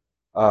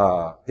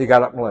 He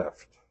got up and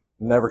left.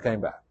 Never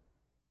came back.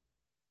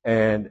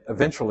 And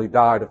eventually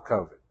died of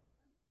COVID,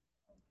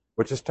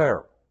 which is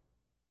terrible.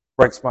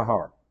 Breaks my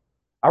heart.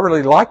 I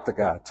really liked the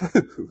guy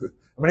too.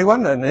 I mean, he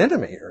wasn't an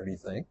enemy or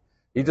anything.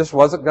 He just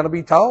wasn't going to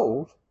be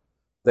told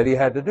that he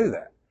had to do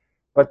that.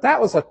 But that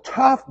was a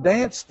tough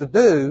dance to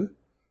do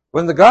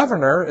when the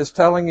governor is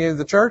telling you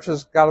the church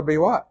has got to be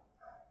what?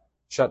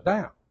 Shut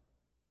down.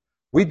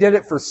 We did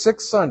it for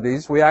 6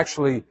 Sundays. We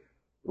actually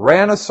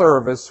ran a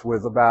service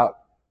with about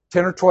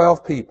 10 or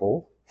 12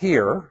 people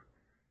here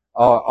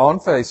on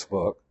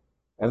Facebook.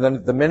 And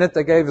then the minute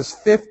they gave us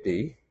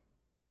 50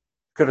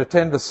 could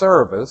attend a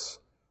service,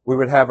 we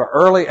would have an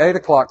early 8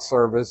 o'clock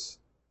service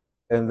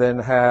and then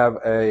have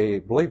a, I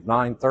believe,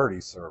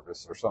 9:30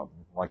 service or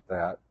something like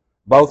that,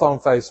 both on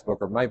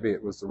Facebook, or maybe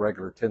it was the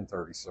regular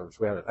 10:30 service.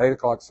 We had an 8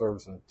 o'clock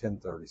service and a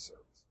 10:30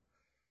 service,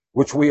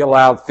 which we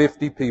allowed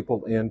 50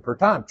 people in per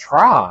time,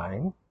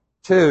 trying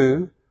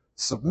to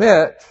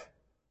submit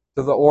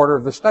to the order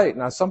of the state.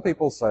 Now, some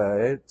people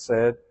said,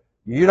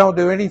 you don't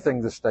do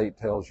anything the state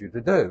tells you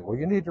to do. Well,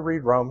 you need to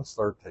read Romans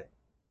 13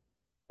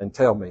 and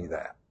tell me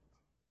that,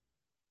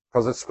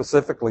 because it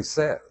specifically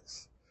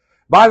says.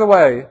 By the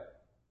way,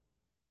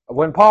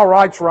 when Paul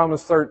writes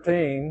Romans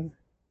 13,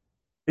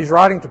 he's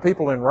writing to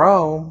people in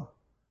Rome.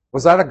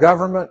 Was that a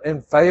government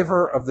in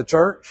favor of the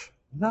church?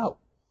 No.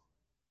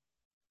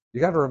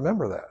 You got to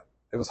remember that.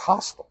 It was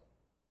hostile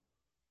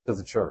to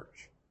the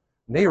church.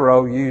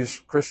 Nero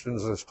used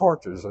Christians as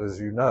torches, as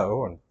you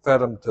know, and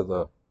fed them to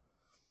the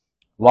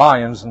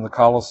lions in the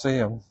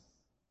Colosseum.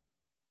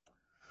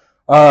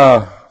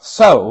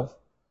 So,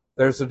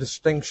 there's a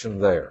distinction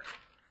there.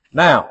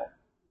 Now,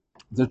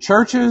 the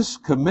church's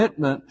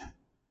commitment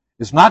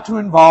is not to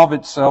involve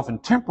itself in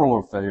temporal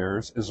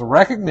affairs, is a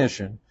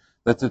recognition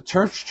that the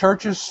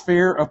church's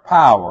sphere of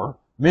power,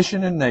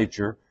 mission, and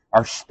nature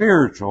are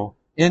spiritual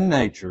in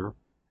nature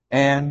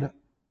and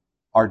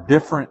are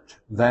different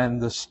than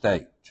the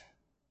state.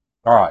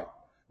 All right.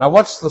 Now,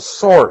 what's the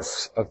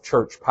source of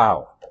church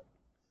power?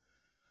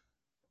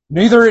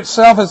 Neither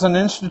itself as an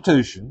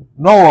institution,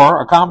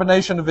 nor a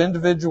combination of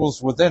individuals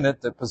within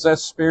it that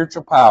possess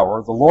spiritual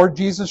power. The Lord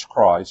Jesus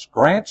Christ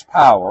grants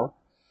power,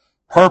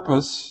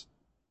 purpose,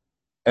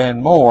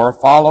 and more,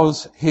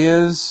 follows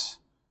His,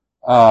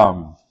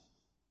 based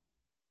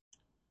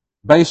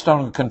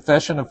on the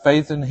confession of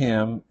faith in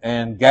Him,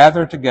 and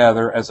gather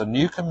together as a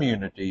new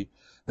community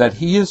that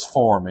He is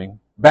forming,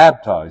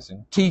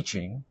 baptizing,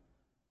 teaching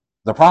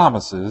the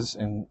promises,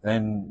 and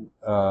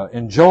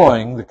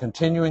enjoying the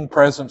continuing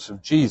presence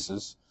of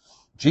Jesus.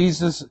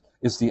 Jesus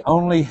is the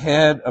only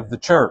head of the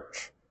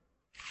church.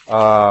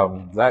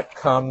 That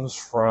comes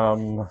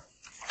from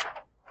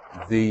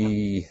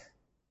the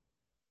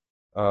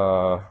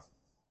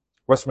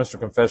Westminster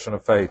Confession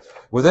of Faith.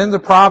 Within the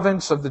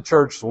province of the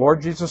church, the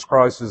Lord Jesus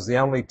Christ is the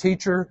only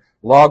teacher,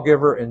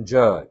 lawgiver, and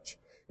judge.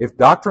 If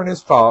doctrine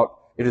is taught,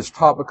 it is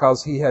taught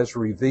because He has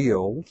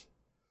revealed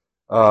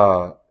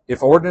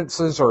If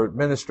ordinances are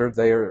administered,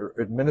 they are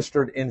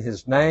administered in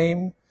His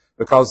name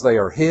because they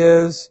are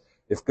His.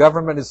 If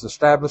government is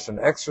established and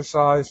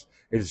exercised,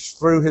 it is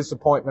through His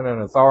appointment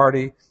and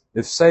authority.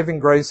 If saving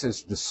grace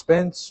is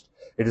dispensed,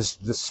 it is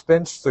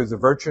dispensed through the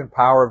virtue and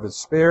power of His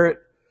Spirit.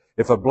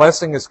 If a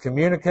blessing is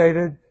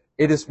communicated,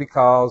 it is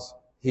because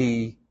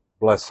He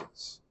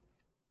blesses.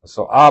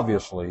 So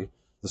obviously,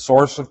 the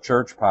source of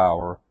church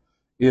power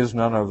is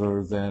none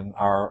other than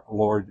our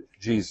Lord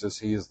Jesus.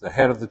 He is the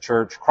head of the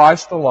church.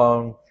 Christ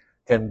alone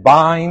can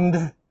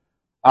bind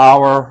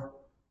our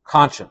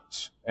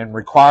conscience and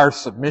require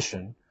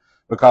submission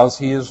because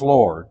He is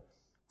Lord,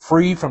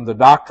 free from the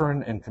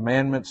doctrine and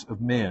commandments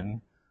of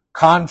men,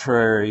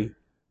 contrary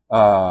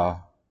to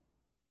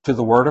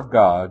the Word of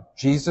God.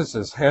 Jesus,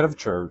 as head of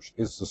church,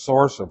 is the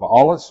source of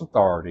all its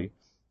authority,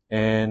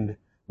 and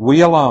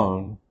we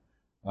alone,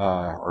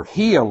 or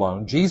He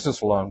alone,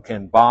 Jesus alone,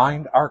 can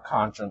bind our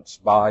conscience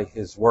by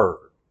His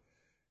Word.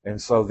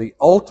 And so the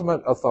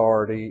ultimate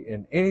authority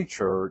in any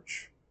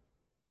church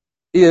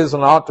is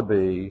and ought to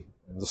be,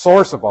 and the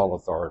source of all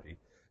authority,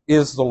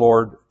 is the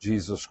Lord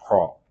Jesus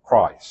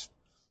Christ.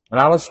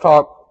 Now let's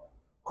talk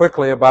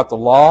quickly about the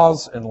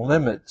laws and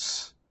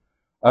limits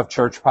of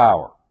church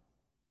power.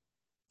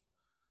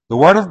 The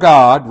Word of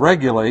God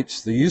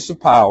regulates the use of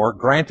power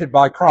granted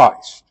by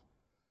Christ.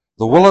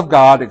 The will of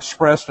God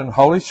expressed in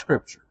Holy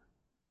Scripture.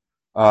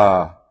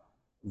 The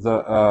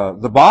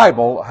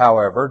Bible,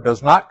 however,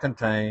 does not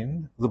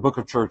contain the Book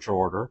of Church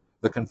Order,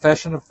 the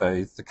Confession of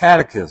Faith, the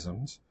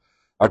Catechisms,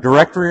 a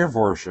directory of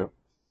worship.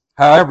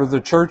 However,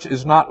 the church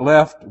is not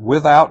left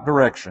without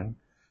direction.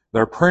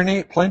 There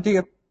are plenty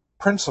of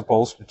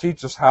principles to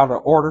teach us how to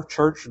order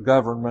church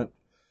government,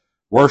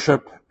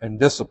 worship, and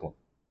discipline.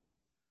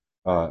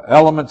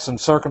 Elements and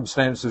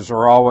circumstances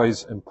are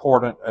always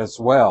important as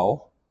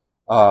well.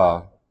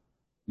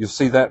 You'll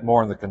see that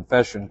more in the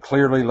confession,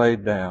 clearly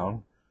laid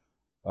down.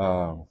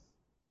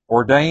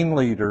 Ordained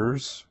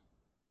leaders,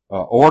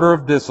 order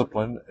of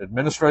discipline,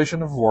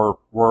 administration of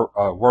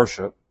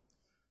worship,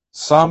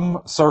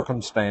 some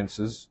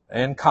circumstances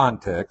and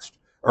context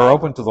are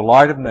open to the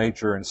light of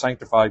nature and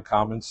sanctified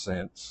common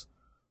sense.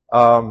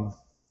 For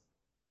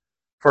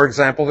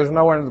example, there's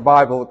nowhere in the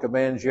Bible that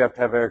commands you have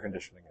to have air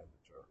conditioning in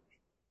the church.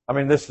 I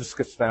mean, this just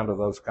gets down to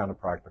those kind of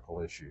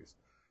practical issues.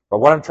 But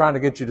what I'm trying to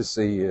get you to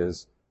see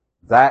is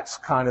that's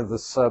kind of the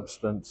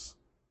substance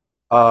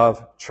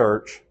of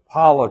church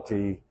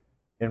polity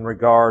in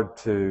regard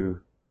to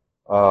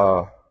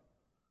the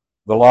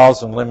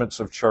laws and limits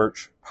of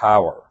church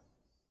power.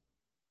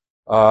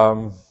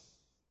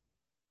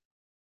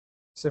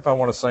 See if I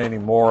want to say any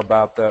more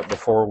about that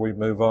before we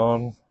move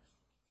on.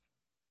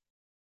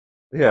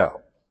 Yeah.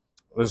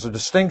 There's a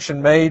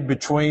distinction made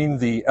between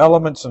the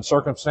elements and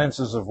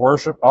circumstances of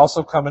worship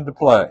also come into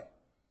play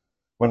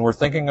when we're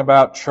thinking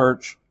about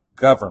church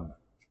government.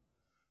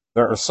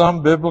 There are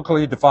some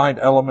biblically defined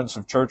elements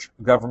of church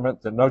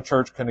government that no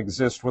church can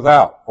exist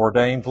without: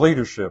 ordained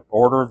leadership,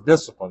 order of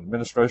discipline,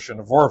 administration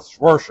of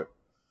worship.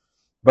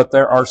 But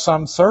there are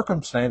some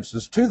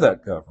circumstances to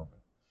that government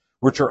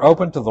which are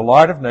open to the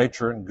light of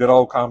nature and good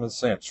old common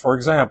sense. For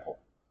example,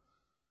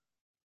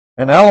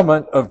 an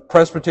element of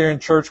Presbyterian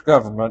church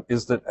government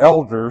is that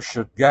elders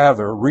should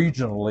gather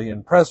regionally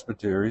in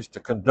presbyteries to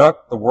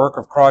conduct the work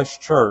of Christ's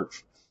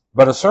church,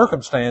 but a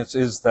circumstance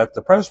is that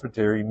the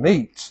presbytery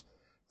meets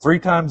 3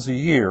 times a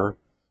year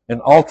in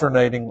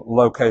alternating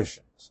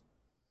locations.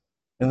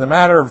 In the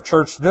matter of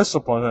church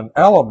discipline, an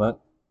element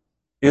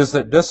is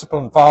that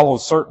discipline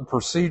follows certain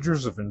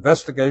procedures of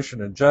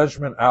investigation and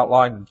judgment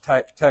outlined in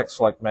texts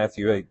like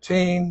Matthew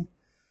 18,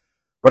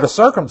 but a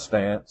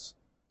circumstance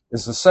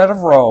is a set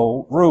of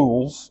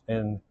rules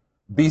in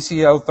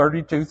BCO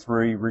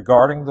 32:3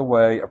 regarding the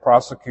way a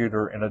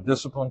prosecutor in a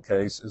discipline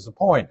case is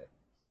appointed.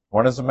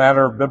 One is a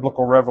matter of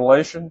biblical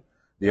revelation,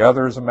 the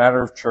other is a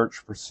matter of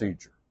church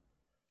procedure.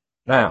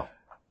 Now,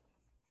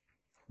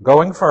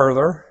 going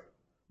further,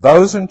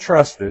 those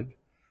entrusted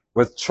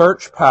with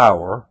church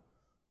power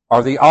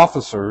are the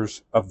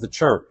officers of the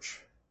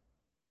church.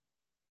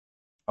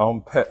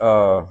 They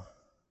are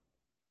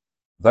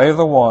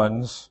the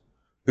ones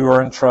who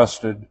are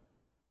entrusted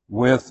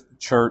with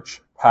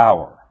church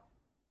power.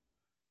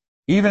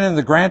 Even in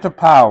the grant of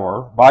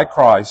power by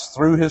Christ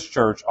through His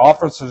church,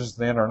 officers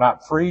then are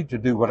not free to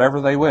do whatever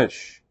they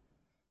wish.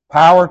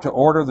 Power to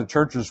order the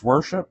church's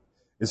worship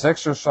is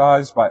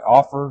exercised by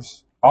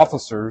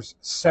officers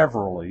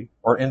severally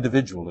or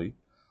individually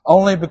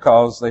only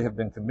because they have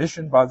been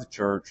commissioned by the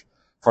church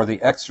for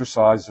the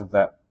exercise of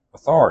that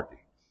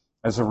authority.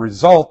 As a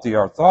result, the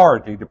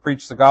authority to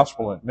preach the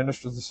gospel and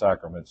administer the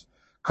sacraments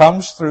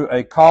comes through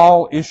a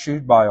call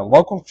issued by a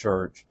local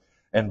church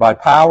and by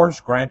powers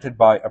granted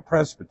by a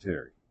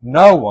presbytery.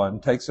 No one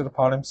takes it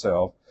upon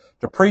himself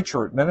to preach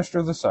or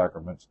administer the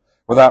sacraments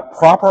without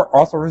proper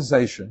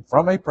authorization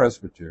from a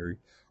presbytery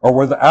or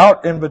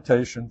without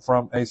invitation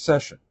from a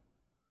session.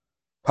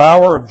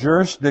 Power of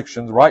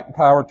jurisdiction, the right and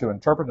power to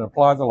interpret and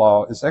apply the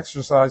law, is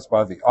exercised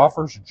by the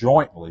officers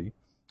jointly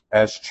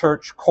as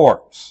church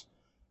courts.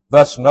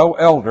 Thus, no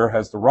elder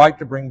has the right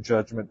to bring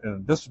judgment in a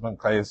discipline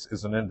case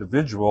as an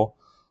individual,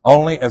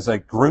 only as a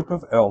group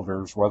of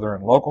elders, whether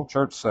in local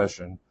church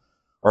session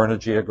or in a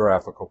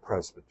geographical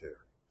presbytery.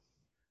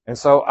 And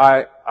so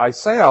I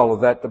say all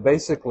of that to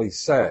basically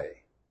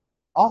say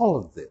all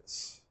of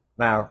this.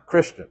 Now,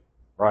 Christian,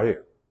 right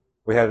here,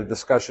 we had a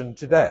discussion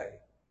today.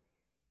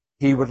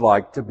 He would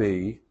like to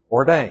be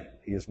ordained.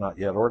 He is not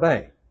yet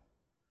ordained.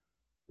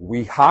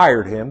 We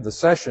hired him, the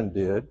session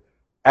did,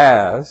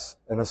 as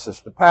an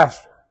assistant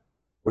pastor,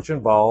 which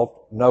involved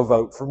no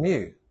vote from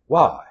you.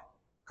 Why?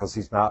 Because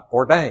he's not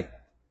ordained.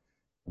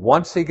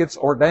 Once he gets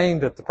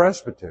ordained at the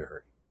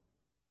presbytery,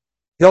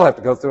 he'll have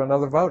to go through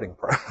another voting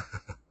process.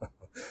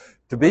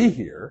 To be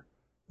here,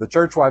 the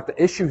church will have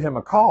to issue him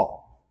a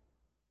call,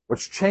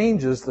 which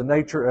changes the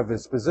nature of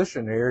his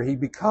position here. He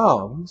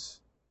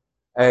becomes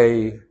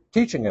a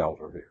teaching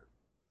elder here.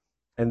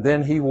 And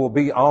then he will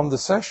be on the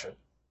session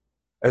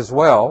as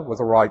well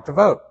with a right to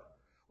vote.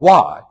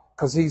 Why?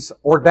 Because he's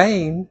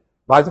ordained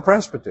by the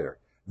presbytery.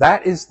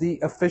 That is the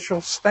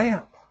official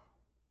stamp.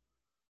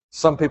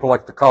 Some people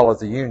like to call it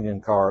the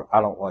union card.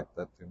 I don't like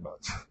that too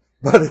much.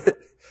 But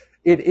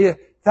it is.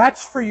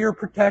 That's for your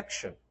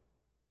protection.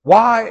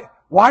 Why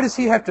does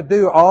he have to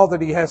do all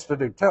that he has to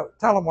do?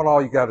 Tell him what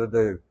all you got to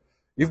do.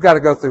 You've got to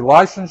go through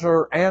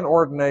licensure and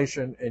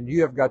ordination, and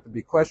you have got to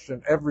be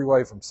questioned every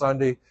way from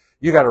Sunday.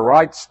 You got to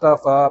write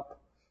stuff up.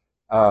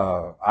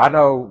 I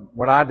know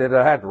when I did it,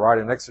 I had to write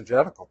an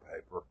exegetical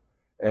paper,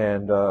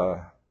 and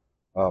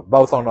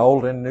both on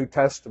Old and New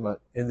Testament.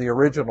 In the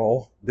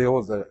original, deal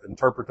with the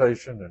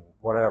interpretation and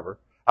whatever.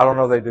 I don't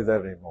know if they do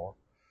that anymore.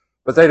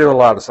 But they do a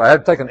lot of stuff. I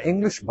had to take an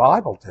English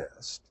Bible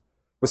test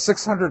with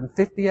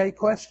 658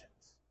 questions.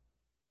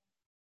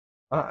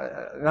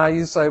 Now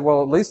you say,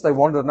 well, at least they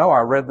wanted to know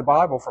I read the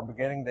Bible from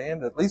beginning to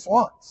end at least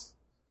once.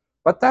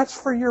 But that's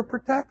for your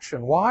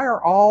protection. Why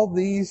are all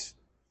these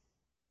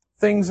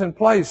things in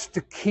place?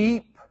 To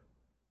keep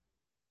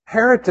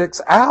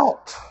heretics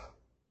out.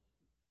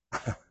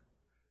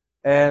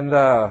 And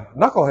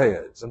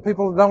knuckleheads and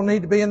people who don't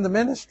need to be in the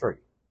ministry.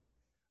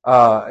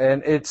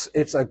 And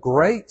it's a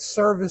great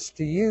service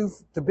to you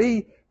to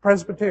be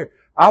Presbyterian.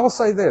 I will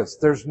say this,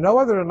 there's no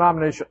other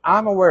denomination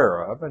I'm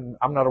aware of, and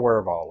I'm not aware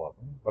of all of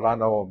them, but I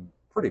know them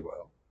pretty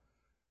well.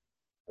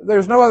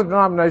 There's no other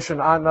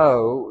denomination I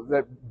know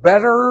that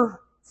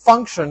better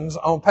functions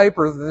on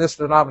paper than this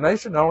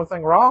denomination. The only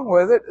thing wrong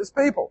with it is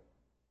people,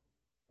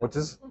 which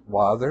is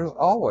why there's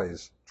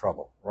always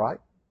trouble, right?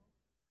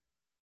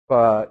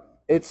 But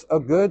it's a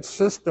good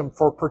system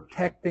for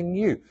protecting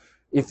you.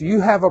 If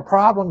you have a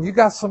problem, you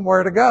got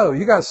somewhere to go.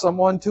 You got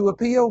someone to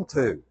appeal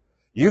to.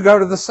 You go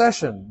to the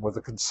session with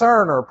a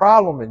concern or a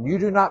problem and you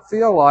do not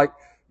feel like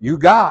you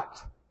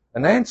got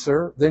an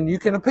answer, then you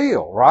can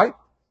appeal, right?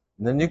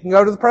 And then you can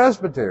go to the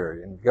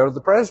presbytery and go to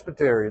the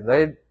presbytery and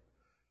they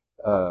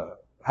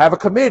have a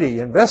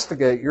committee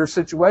investigate your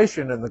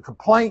situation and the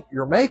complaint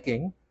you're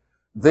making.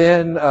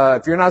 Then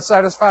if you're not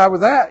satisfied with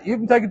that, you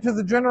can take it to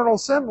the General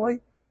Assembly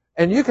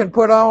and you can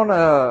put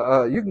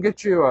on you can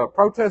get you a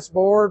protest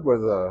board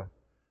with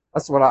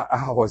that's what I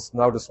always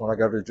notice when I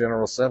go to the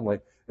General Assembly.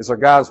 Is there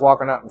guys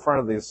walking out in front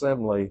of the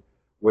assembly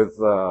with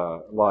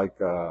a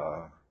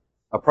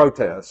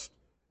protest,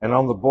 and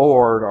on the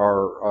board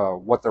are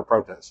what they're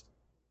protesting.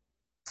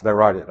 They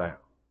write it down.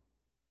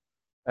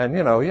 And,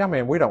 I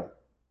mean, we don't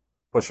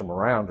push them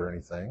around or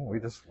anything.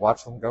 We just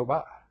watch them go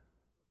by.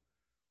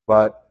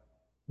 But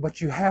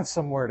you have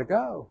somewhere to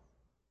go.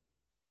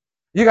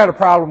 You got a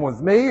problem with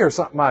me or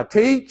something I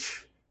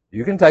teach,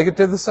 you can take it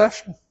to the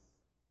session.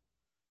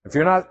 If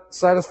you're not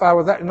satisfied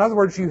with that, in other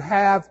words, you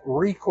have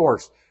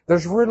recourse.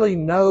 There's really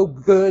no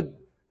good,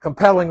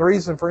 compelling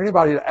reason for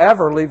anybody to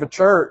ever leave a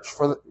church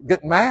for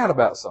getting mad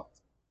about something.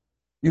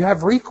 You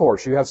have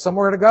recourse. You have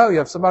somewhere to go. You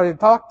have somebody to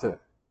talk to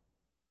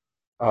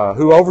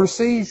who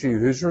oversees you,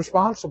 who's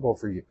responsible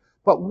for you.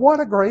 But what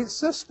a great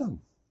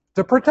system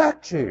to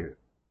protect you.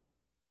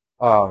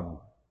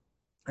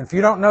 If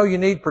you don't know you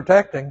need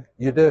protecting,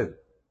 you do.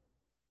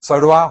 So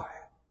do I.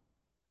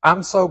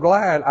 I'm so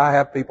glad I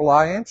have people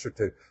I answer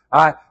to.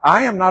 I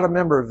am not a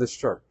member of this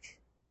church.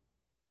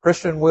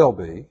 Christian will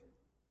be,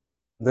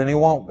 then he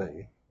won't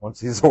be once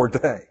he's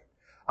ordained.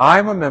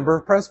 I'm a member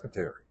of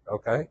Presbyterian,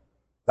 okay?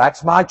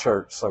 That's my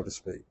church, so to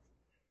speak.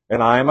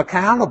 And I am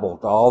accountable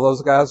to all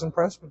those guys in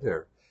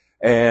Presbyterian.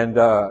 And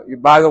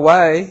by the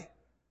way,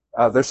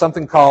 there's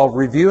something called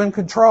review and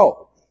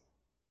control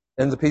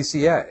in the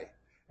PCA.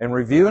 And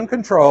review and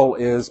control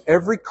is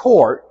every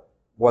court,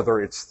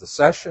 whether it's the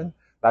session,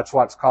 that's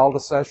why it's called a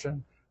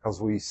session, because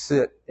we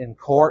sit in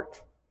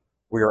court.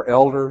 We are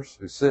elders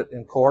who sit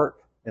in court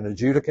and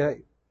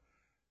adjudicate.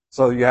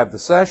 So you have the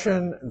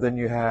session, then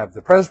you have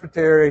the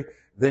presbytery,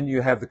 then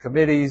you have the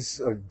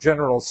committees of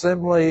General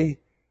Assembly,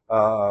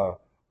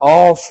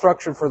 all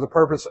structured for the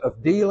purpose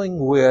of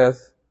dealing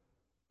with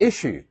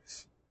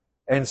issues.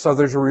 And so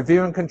there's a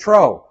review and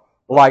control.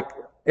 Like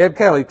Ed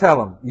Kelly, tell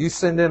them, you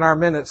send in our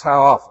minutes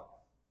how often?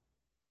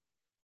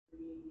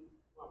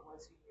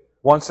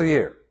 Once a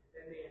year.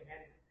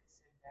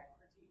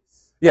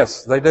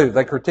 Yes, they do.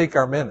 They critique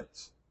our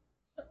minutes.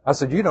 I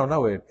said, you don't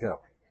know Ed Kelly.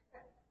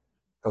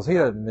 Because he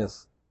doesn't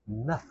miss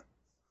nothing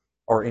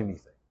or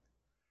anything.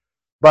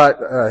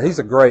 But he's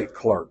a great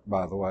clerk,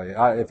 by the way.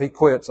 If he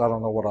quits, I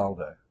don't know what I'll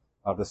do.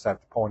 I'll just have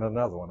to point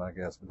another one, I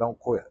guess. But don't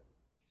quit.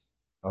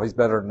 Oh, he's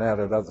better than that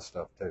at other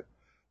stuff, too.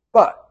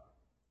 But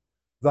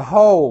the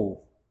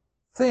whole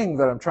thing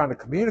that I'm trying to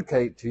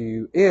communicate to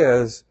you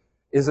is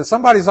that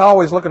somebody's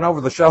always looking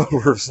over the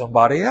shoulder of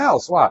somebody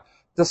else. Why?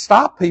 To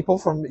stop people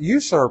from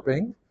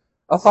usurping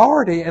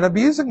authority and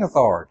abusing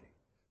authority.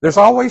 There's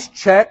always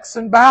checks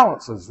and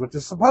balances, which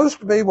is supposed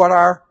to be what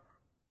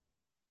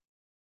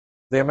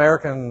the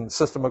American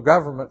system of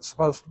government is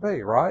supposed to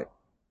be, right?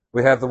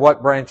 We have the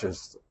what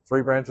branches?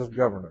 3 branches of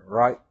government,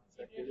 right?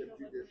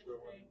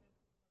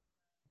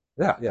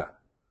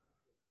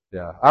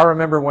 Yeah. I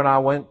remember when I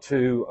went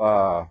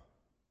to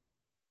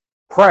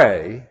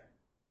pray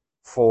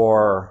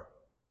for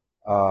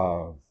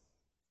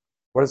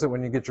what is it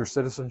when you get your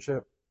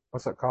citizenship?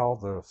 What's that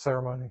called? The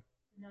ceremony?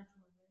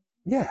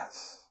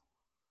 Yes.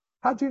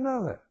 How'd you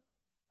know that?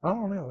 I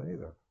don't know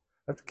either.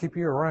 I have to keep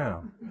you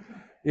around.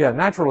 Yeah,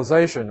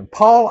 naturalization.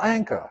 Paul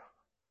Anka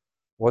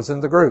was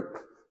in the group.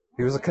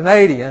 He was a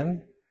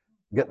Canadian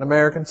getting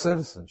American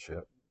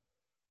citizenship.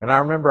 And I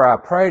remember I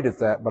prayed at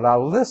that, but I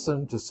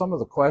listened to some of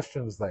the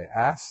questions they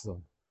asked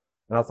them.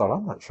 And I thought,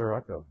 I'm not sure I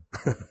could.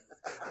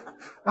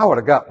 I would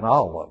have gotten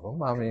all of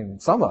them. I mean,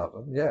 some of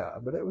them, yeah.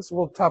 But it was a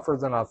little tougher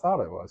than I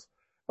thought it was.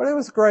 But it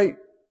was a great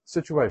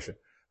situation.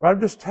 But I'm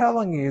just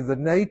telling you the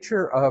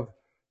nature of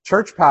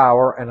church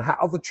power and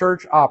how the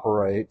church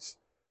operates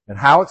and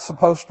how it's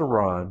supposed to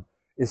run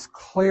is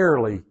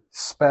clearly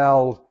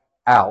spelled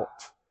out.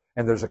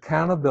 And there's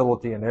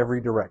accountability in every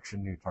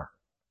direction you turn.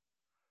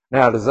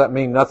 Now, does that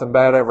mean nothing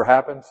bad ever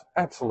happens?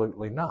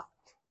 Absolutely not.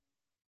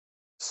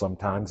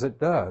 Sometimes it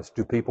does.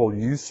 Do people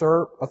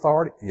usurp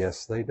authority?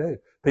 Yes, they do.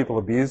 People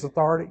abuse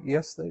authority?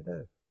 Yes, they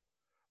do.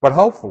 But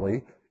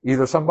hopefully,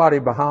 either somebody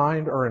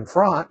behind or in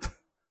front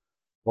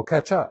will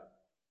catch up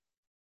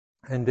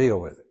and deal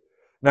with it.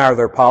 Now, are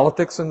there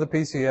politics in the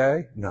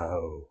PCA?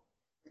 No.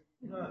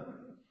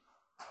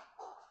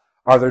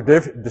 Are there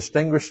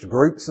distinguished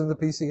groups in the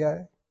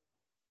PCA?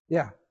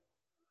 Yeah.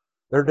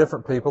 There are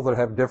different people that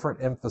have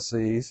different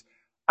emphases.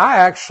 I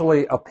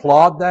actually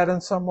applaud that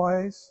in some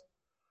ways.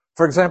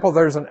 For example,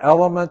 there's an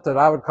element that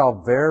I would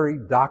call very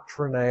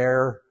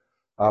doctrinaire.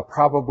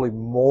 Probably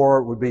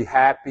more would be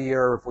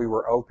happier if we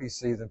were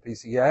OPC than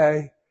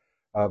PCA.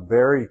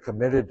 Very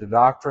committed to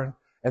doctrine.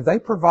 And they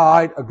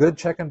provide a good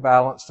check and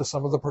balance to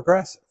some of the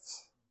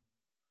progressives.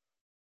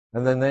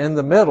 And then in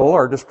the middle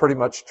are just pretty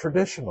much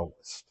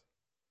traditionalists.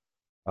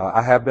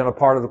 I have been a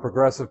part of the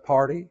Progressive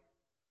Party.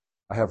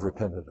 I have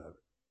repented of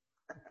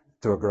it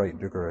to a great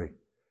degree.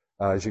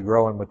 As you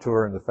grow and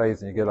mature in the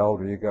faith and you get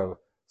older, you go,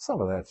 some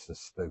of that's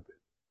just stupid.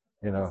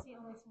 You know.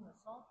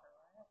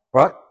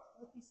 What?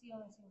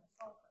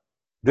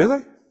 Do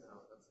they?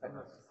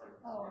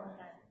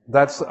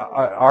 That's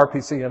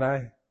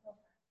RPCNA?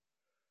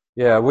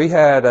 Yeah, we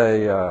had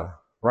a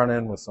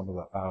run-in with some of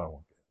the... I don't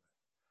want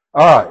to.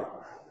 All right.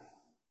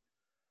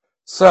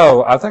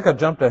 So, I think I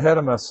jumped ahead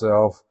of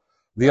myself.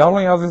 The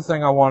only other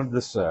thing I wanted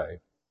to say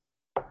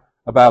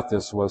about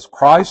this was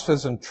Christ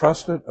has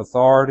entrusted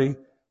authority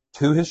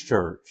to His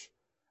church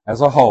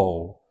as a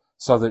whole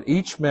so that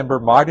each member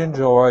might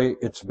enjoy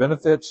its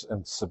benefits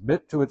and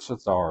submit to its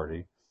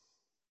authority.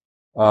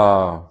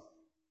 That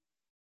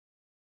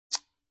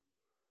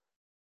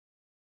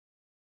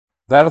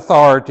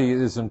authority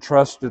is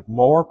entrusted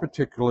more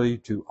particularly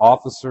to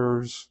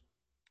officers,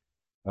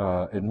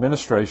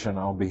 administration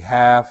on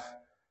behalf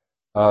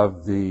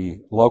of the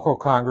local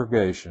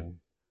congregation.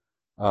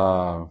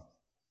 The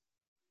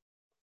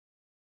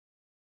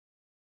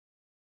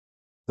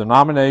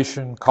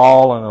nomination,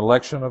 call, and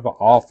election of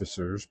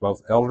officers,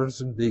 both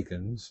elders and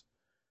deacons,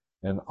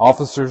 and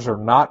officers are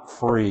not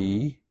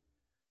free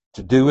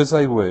to do as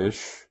they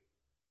wish.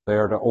 They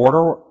are to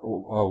order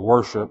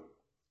worship,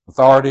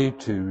 authority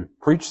to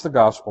preach the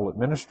gospel,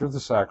 administer the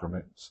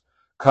sacraments,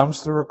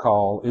 comes through a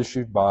call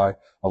issued by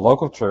a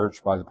local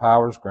church by the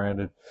powers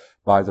granted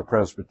by the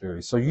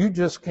Presbyterian. So you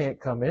just can't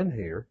come in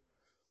here.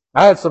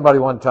 I had somebody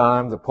one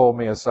time that pulled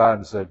me aside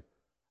and said,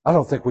 I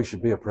don't think we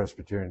should be a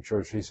Presbyterian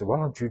church. He said, why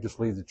don't you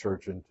just lead the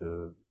church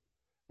into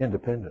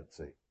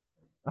independency?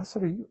 I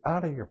said, are you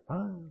out of your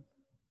mind?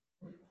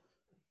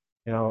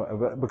 You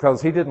know,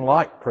 because he didn't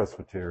like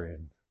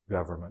Presbyterian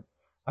government.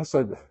 I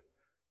said,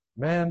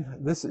 man,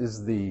 this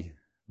is the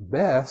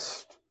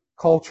best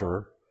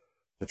culture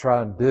to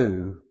try and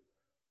do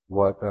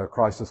what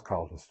Christ has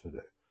called us to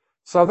do.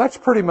 So that's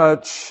pretty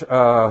much,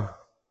 let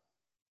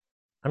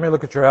me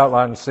look at your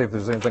outline and see if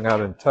there's anything I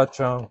didn't touch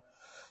on.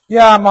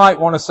 Yeah, I might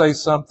want to say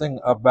something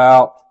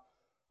about,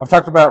 I've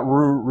talked about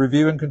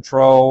review and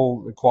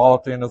control,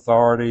 equality and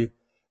authority,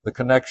 the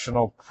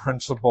connectional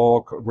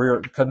principle.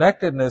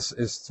 Connectedness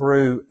is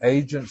through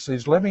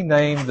agencies. Let me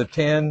name the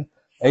 10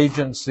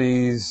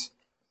 agencies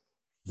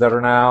that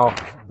are now,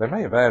 they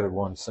may have added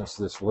one since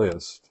this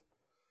list.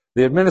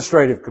 The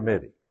Administrative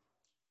Committee,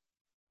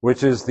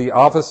 which is the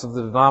office of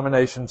the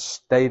denomination's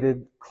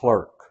stated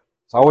clerk.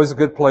 It's always a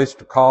good place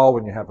to call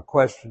when you have a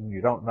question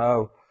you don't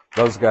know.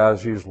 Those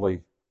guys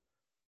usually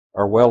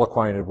are well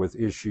acquainted with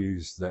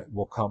issues that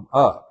will come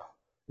up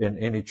in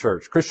any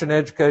church. Christian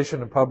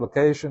Education and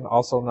Publication,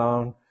 also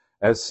known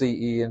as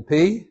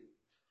CE&P.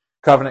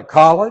 Covenant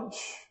College,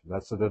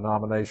 that's a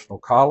denominational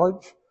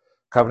college.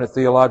 Covenant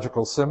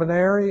Theological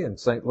Seminary in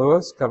St.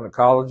 Louis. Covenant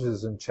College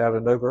is in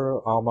Chattanooga,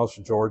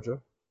 almost Georgia.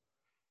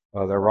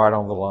 They're right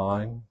on the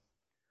line.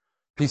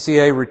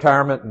 PCA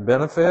Retirement and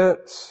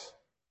Benefits.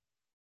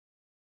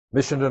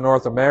 Mission to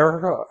North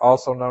America,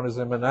 also known as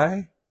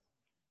M&A.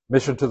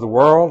 Mission to the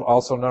World,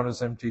 also known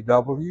as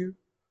MTW.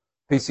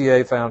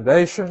 PCA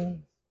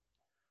Foundation,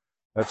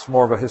 that's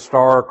more of a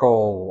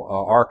historical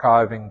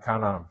archiving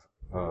kind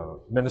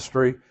of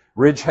ministry.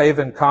 Ridge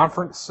Haven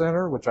Conference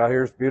Center, which I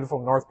hear is beautiful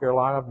in North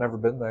Carolina. I've never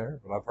been there,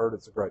 but I've heard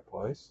it's a great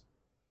place.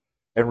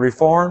 And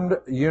Reformed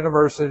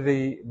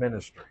University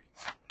Ministries.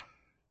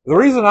 The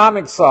reason I'm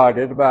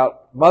excited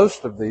about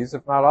most of these,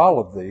 if not all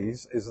of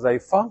these, is they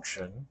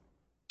function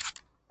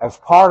as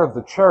part of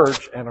the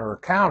church and are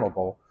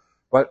accountable.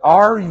 But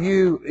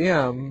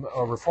RUM,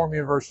 or Reformed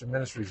University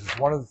Ministries, is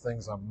one of the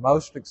things I'm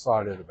most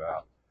excited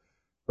about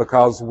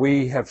because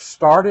we have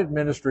started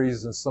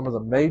ministries in some of the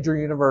major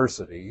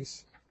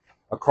universities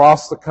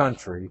across the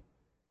country,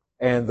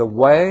 and the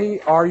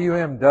way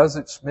RUM does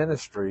its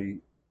ministry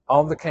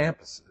on the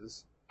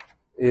campuses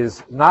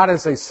is not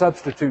as a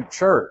substitute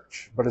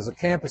church, but as a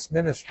campus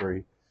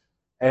ministry.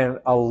 And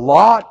a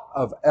lot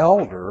of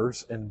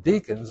elders and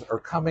deacons are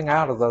coming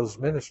out of those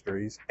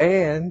ministries,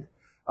 and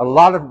a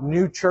lot of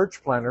new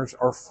church planters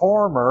are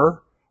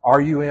former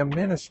RUM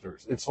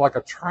ministers. It's like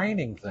a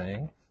training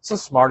thing. It's the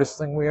smartest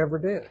thing we ever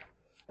did.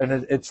 And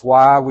it's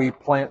why we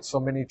plant so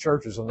many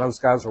churches, and those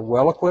guys are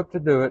well equipped to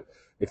do it.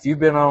 If you've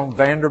been on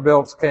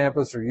Vanderbilt's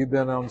campus, or you've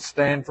been on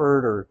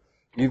Stanford, or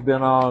you've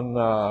been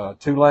on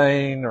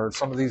Tulane, or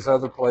some of these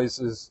other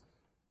places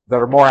that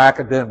are more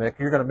academic,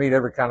 you're going to meet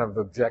every kind of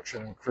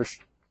objection and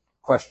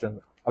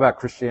question about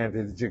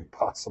Christianity that you could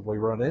possibly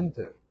run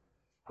into.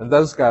 And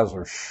those guys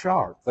are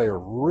sharp. They are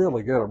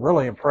really good. I'm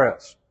really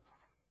impressed.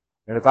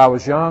 And if I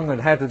was young and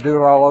had to do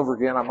it all over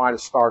again, I might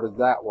have started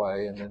that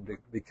way and then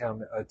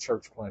become a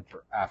church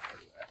planter after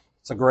that.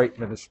 It's a great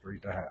ministry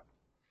to have.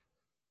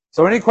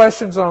 So any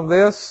questions on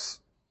this?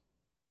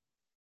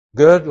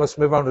 Good. Let's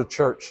move on to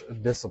church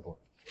discipline.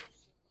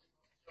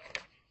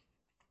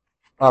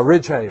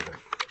 Ridge Haven.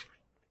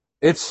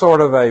 It's sort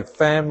of a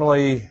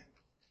family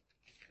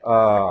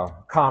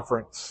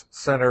conference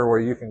center where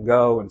you can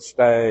go and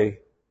stay,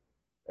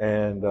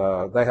 and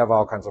they have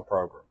all kinds of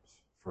programs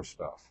for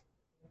stuff.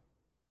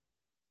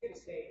 I was going to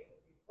say,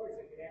 before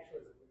the connection,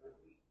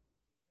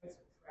 because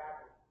of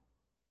travel,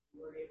 we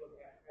weren't able to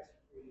have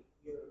Presbyterian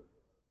here.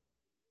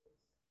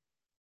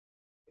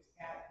 Just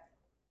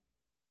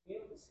be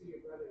able to see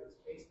your brothers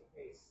face to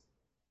face.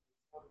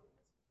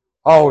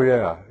 Oh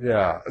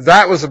yeah.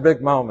 That was a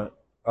big moment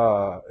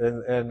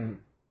in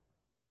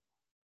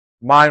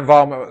my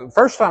involvement. The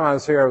first time I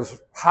was here, I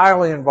was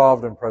highly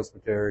involved in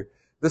Presbyterian.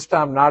 This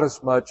time, not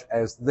as much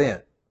as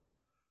then,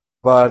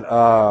 but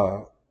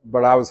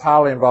I was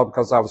highly involved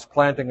because I was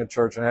planting a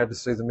church and I had to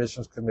see the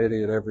missions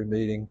committee at every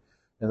meeting,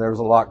 and there was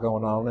a lot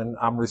going on, and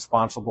I'm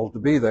responsible to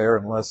be there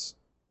and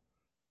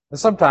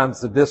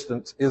sometimes the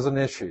distance is an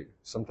issue.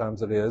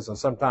 Sometimes it is, and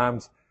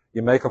sometimes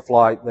you make a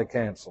flight, they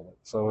cancel it,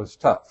 so it's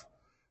tough.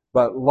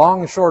 But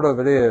long and short of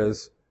it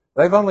is,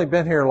 they've only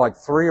been here like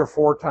 3 or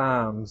 4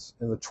 times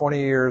in the 20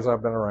 years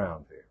I've been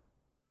around here.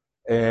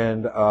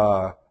 And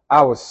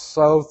I was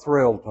so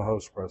thrilled to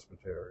host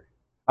Presbyterian.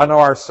 I know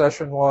our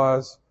session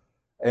was,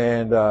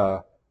 and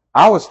I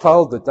was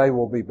told that they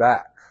will be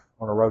back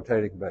on a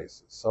rotating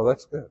basis. So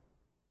that's good.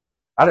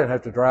 I didn't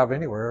have to drive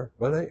anywhere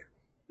but here,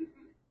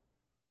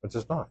 which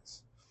is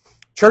nice.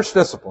 Church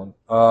discipline.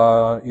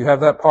 You have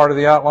that part of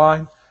the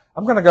outline.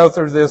 I'm going to go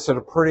through this at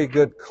a pretty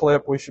good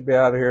clip. We should be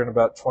out of here in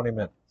about 20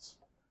 minutes.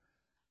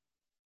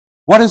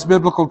 What is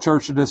biblical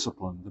church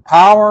discipline? The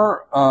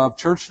power of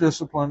church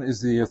discipline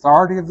is the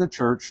authority of the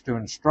church to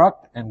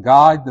instruct and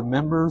guide the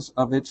members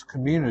of its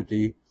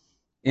community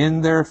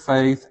in their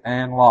faith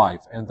and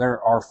life. And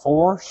there are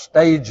 4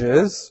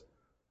 stages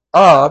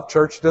of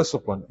church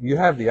discipline. You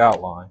have the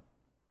outline.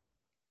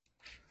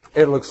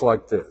 It looks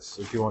like this,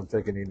 if you want to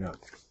take any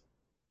notes.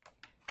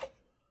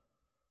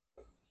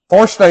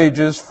 4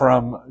 stages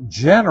from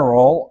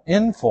general,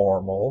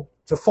 informal,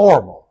 to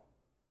formal.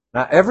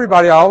 Now,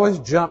 everybody always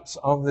jumps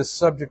on this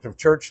subject of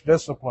church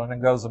discipline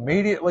and goes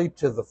immediately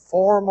to the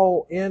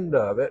formal end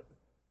of it.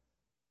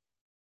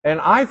 And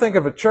I think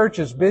if a church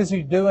is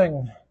busy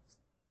doing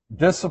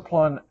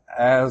discipline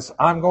as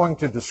I'm going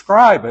to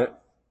describe it,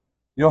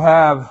 you'll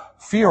have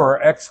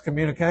fewer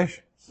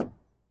excommunications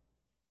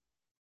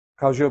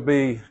because you'll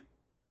be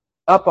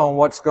up on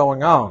what's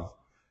going on.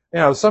 You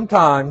know,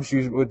 sometimes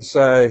you would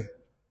say,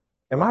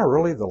 am I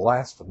really the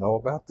last to know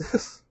about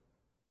this?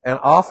 And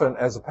often,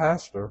 as a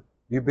pastor,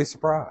 you'd be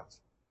surprised.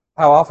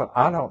 How often?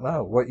 I don't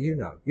know what you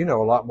know. You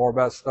know a lot more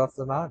about stuff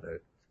than I do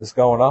that's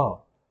going on.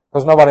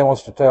 Because nobody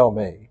wants to tell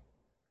me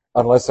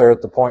unless they're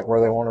at the point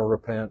where they want to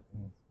repent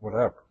and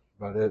whatever.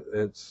 but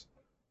it's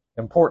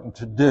important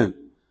to do.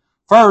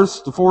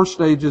 First, the 4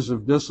 stages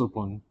of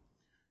discipline.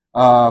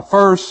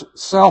 First,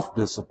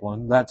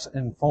 self-discipline. That's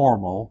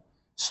informal.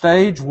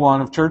 Stage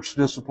 1 of church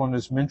discipline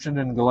is mentioned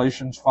in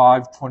Galatians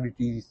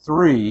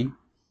 5:23.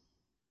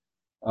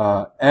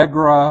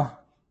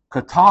 Egrakataya,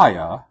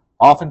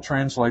 often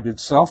translated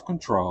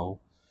self-control,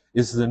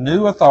 is the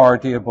new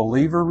authority a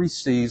believer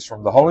receives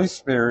from the Holy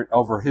Spirit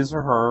over his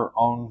or her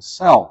own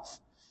self.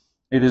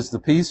 It is the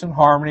peace and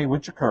harmony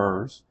which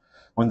occurs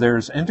when there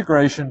is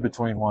integration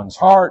between one's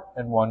heart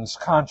and one's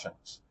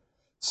conscience.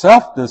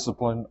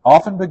 Self-discipline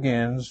often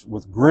begins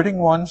with gritting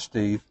one's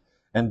teeth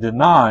and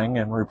denying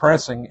and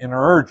repressing inner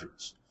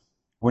urges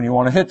when you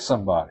want to hit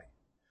somebody.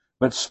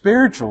 But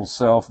spiritual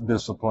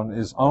self-discipline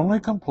is only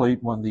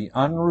complete when the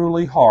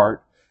unruly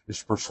heart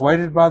is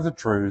persuaded by the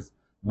truth,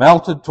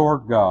 melted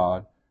toward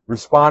God,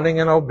 responding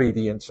in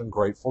obedience and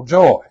grateful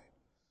joy.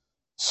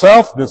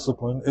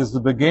 Self-discipline is the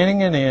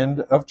beginning and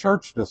end of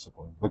church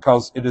discipline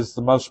because it is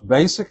the most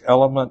basic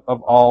element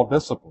of all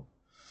discipline.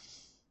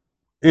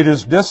 It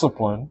is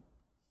discipline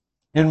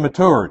in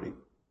maturity.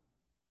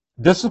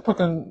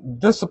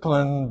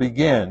 Discipline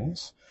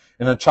begins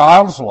in a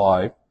child's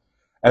life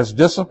as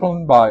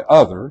discipline by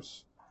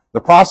others.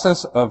 The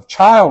process of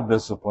child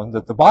discipline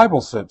that the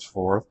Bible sets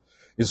forth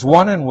is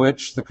one in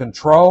which the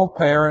control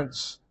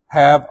parents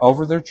have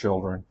over their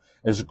children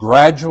is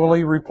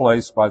gradually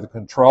replaced by the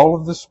control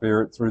of the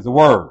Spirit through the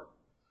Word.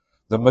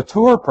 The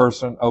mature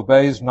person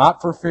obeys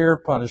not for fear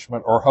of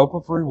punishment or hope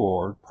of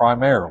reward,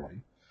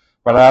 primarily,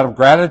 but out of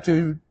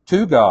gratitude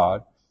to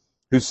God,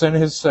 who sent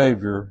His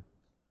Savior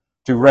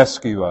to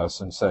rescue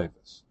us and save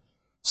us.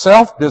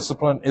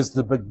 Self-discipline is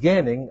the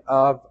beginning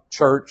of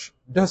church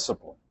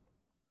discipline.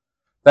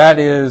 That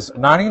is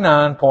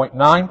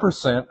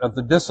 99.9% of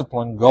the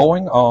discipline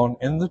going on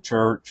in the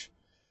church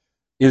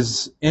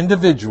is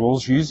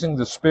individuals using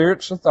the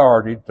Spirit's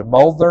authority to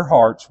mold their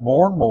hearts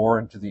more and more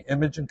into the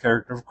image and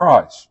character of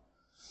Christ.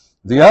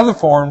 The other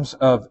forms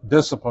of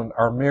discipline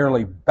are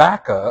merely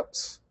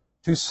backups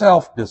to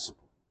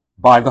self-discipline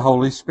by the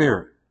Holy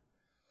Spirit.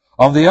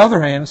 On the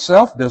other hand,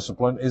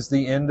 self-discipline is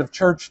the end of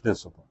church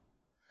discipline.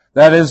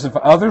 That is, if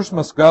others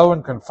must go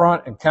and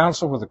confront and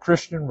counsel with a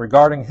Christian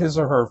regarding his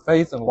or her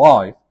faith and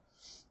life,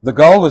 the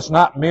goal is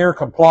not mere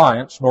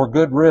compliance nor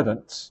good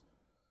riddance,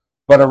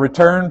 but a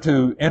return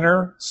to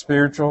inner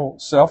spiritual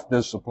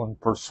self-discipline,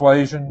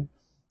 persuasion,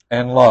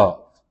 and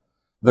love.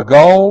 The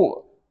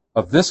goal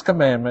of this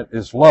commandment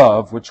is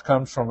love, which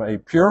comes from a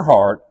pure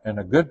heart and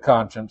a good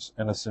conscience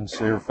and a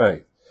sincere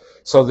faith.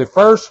 So the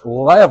first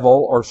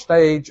level or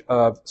stage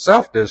of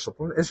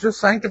self-discipline is just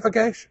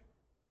sanctification.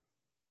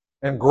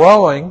 And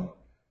growing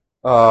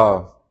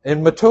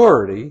in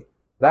maturity,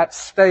 that's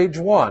stage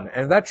 1.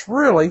 And that's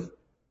really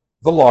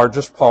the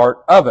largest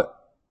part of it.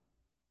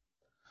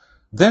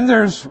 Then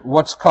there's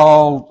what's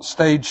called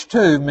stage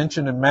 2,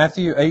 mentioned in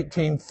Matthew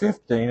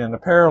 18:15 and a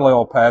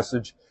parallel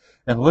passage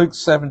in Luke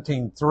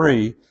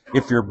 17:3.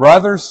 If your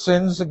brother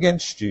sins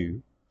against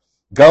you,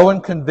 go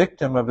and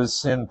convict him of his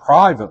sin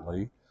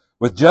privately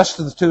with just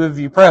the 2 of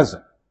you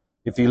present.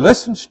 If he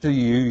listens to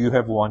you, you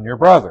have won your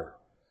brother.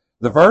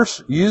 The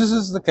verse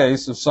uses the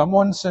case of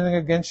someone sinning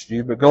against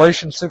you, but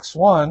Galatians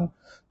 6:1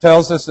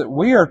 tells us that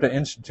we are to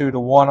institute a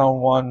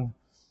one-on-one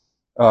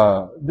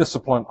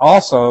discipline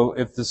also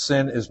if the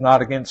sin is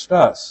not against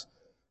us.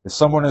 If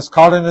someone is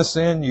caught in a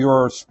sin,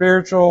 your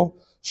spiritual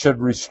should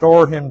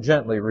restore him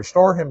gently.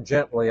 Restore him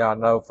gently, I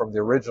know from the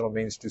original,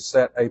 means to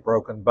set a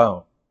broken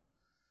bone.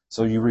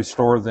 So you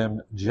restore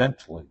them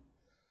gently.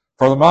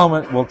 For the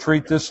moment, we'll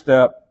treat this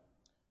step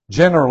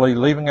generally,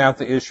 leaving out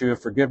the issue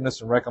of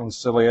forgiveness and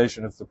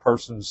reconciliation if the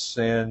person's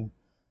sin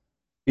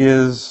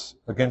is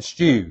against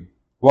you.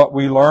 What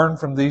we learn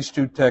from these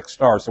 2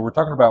 texts are, so we're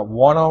talking about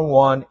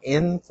one-on-one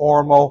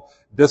informal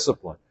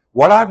discipline.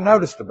 What I've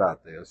noticed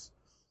about this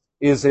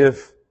is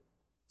if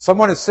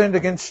someone has sinned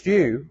against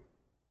you,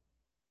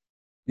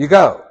 you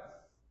go.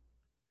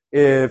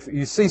 If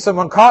you see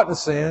someone caught in a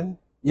sin,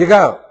 you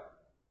go.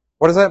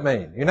 What does that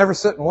mean? You never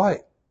sit and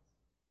wait.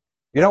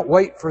 You don't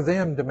wait for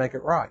them to make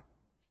it right.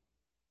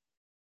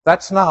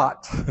 That's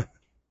not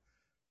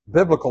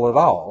biblical at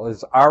all.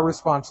 It's our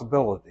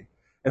responsibility.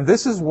 And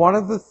this is one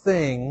of the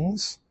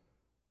things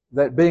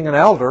that being an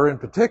elder in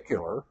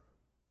particular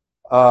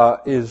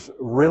is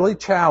really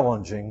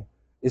challenging,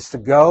 is to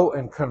go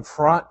and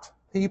confront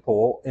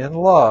people in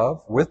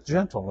love with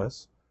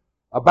gentleness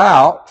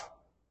about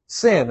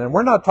sin. And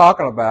we're not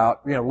talking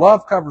about,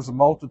 love covers a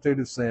multitude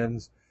of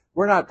sins.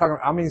 We're not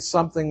talking,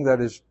 something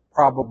that is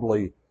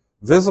probably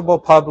visible,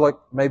 public,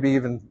 maybe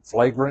even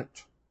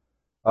flagrant,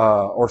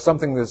 or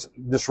something that's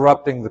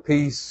disrupting the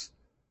peace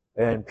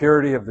and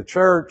purity of the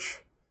church.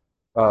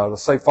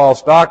 Let's say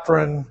false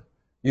doctrine,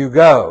 you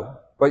go.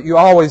 But you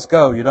always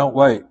go, you don't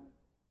wait.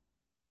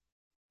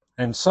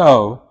 And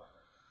so,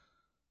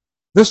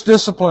 this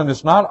discipline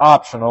is not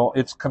optional,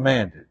 it's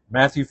commanded.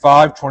 Matthew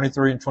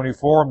 5:23 and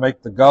 24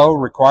 make the go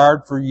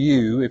required for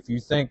you if you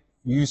think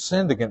you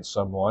sinned against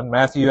someone.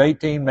 Matthew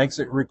 18 makes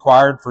it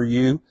required for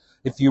you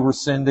if you were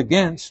sinned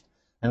against.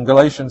 And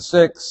Galatians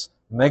 6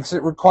 makes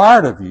it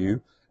required of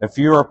you if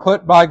you are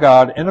put by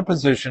God in a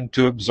position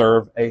to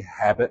observe a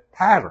habit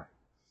pattern.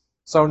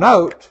 So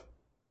note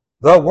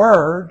the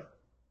word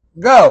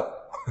go.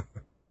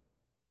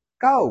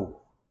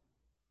 Go.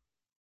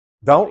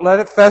 Don't let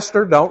it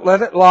fester. Don't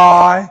let it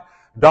lie.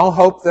 Don't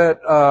hope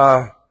that,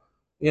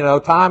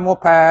 time will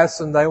pass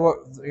and they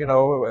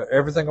will,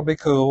 everything will be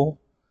cool.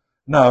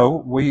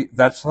 No,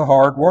 that's the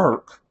hard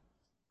work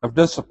of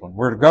discipline.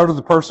 We're to go to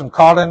the person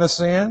caught in a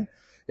sin.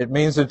 It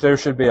means that there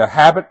should be a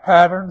habit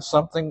pattern,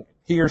 something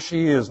he or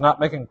she is not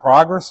making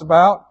progress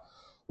about.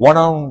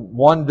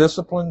 One-on-one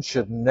discipline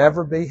should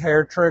never be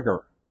hair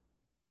trigger.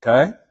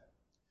 Okay?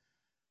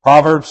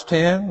 Proverbs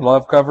 10,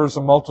 love covers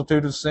a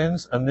multitude of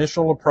sins.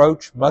 Initial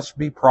approach must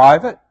be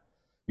private.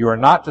 You are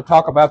not to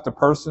talk about the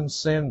person's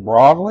sin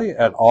broadly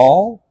at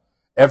all.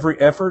 Every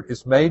effort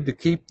is made to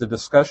keep the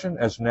discussion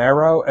as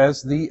narrow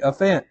as the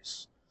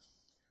offense.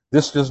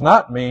 This does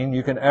not mean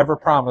you can ever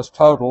promise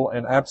total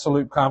and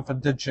absolute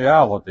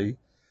confidentiality,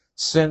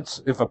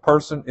 since if a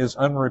person is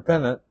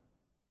unrepentant,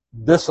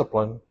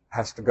 discipline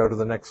has to go to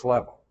the next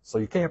level. So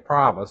you can't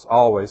promise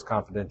always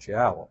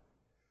confidentiality.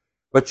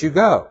 But you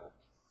go,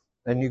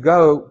 and you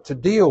go to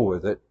deal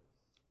with it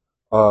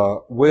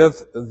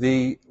with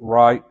the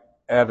right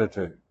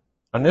attitude.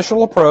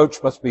 Initial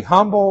approach must be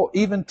humble,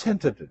 even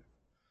tentative.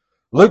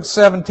 Luke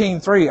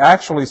 17:3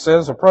 actually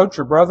says, approach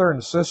your brother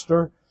and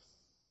sister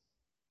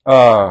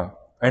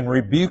and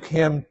rebuke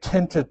him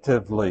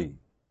tentatively.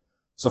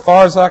 So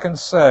far as I can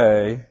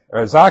say, or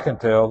as I can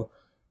tell,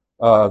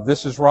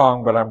 this is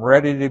wrong, but I'm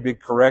ready to be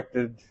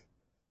corrected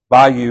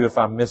by you if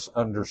I'm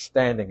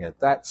misunderstanding it.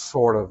 That's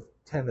sort of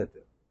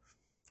tentative.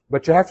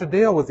 But you have to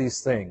deal with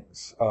these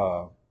things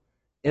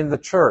in the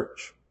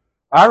church.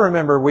 I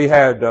remember we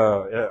had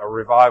a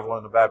revival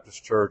in the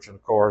Baptist church, and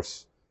of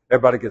course,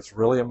 everybody gets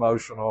really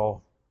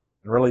emotional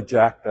and really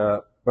jacked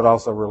up, but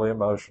also really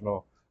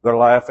emotional. They're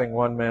laughing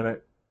one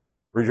minute,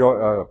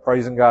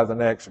 praising God the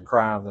next, and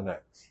crying the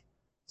next.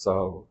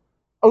 So,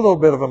 a little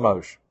bit of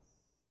emotion.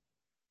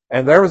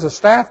 And there was a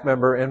staff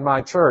member in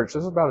my church.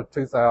 This is about a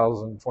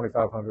 2,000,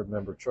 2,500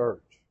 member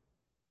church.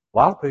 A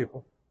lot of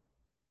people.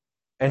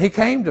 And he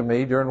came to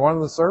me during one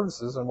of the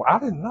services, and I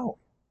didn't know him.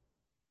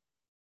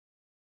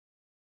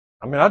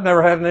 I mean, I'd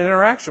never had an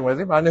interaction with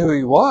him. I knew who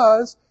he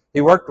was.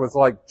 He worked with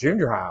like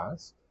junior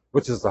highs,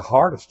 which is the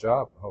hardest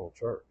job in the whole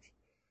church.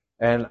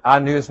 And I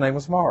knew his name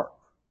was Mark.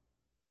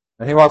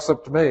 And he walks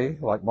up to me,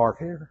 like Mark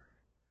here.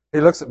 He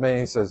looks at me and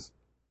he says,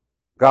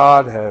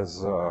 God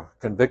has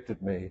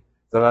convicted me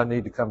that I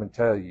need to come and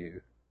tell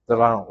you that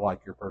I don't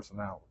like your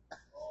personality.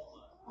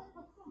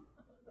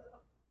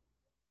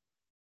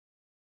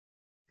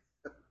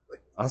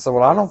 I said,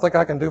 well, I don't think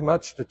I can do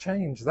much to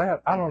change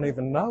that. I don't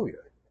even know you.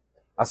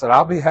 I said,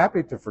 I'll be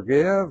happy to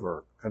forgive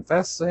or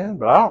confess sin,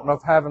 but I don't know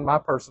if having my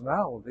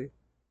personality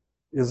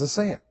is a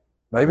sin.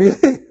 Maybe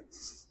it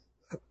is.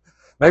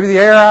 Maybe the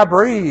air I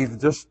breathe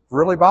just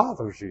really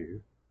bothers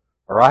you.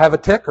 Or I have a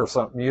tick or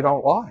something you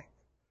don't like.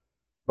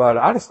 But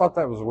I just thought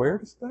that was the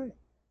weirdest thing.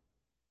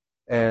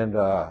 And,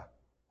 of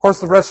course,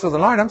 the rest of the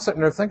night I'm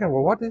sitting there thinking,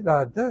 well, what did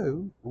I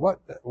do?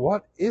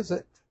 What is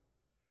it?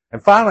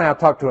 And finally I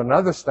talked to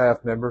another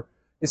staff member.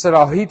 He said,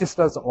 oh, he just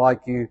doesn't like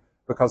you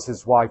because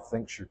his wife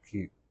thinks you're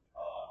cute.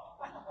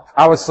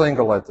 I was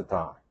single at the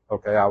time.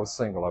 Okay, I was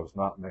single. I was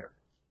not married.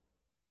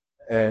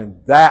 And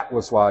that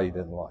was why he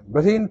didn't like me.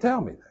 But he didn't tell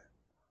me that.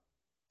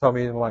 He told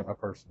me he didn't like my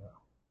personality.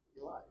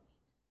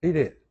 He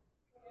did.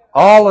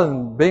 All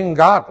in being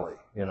godly,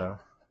 you know.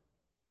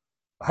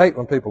 I hate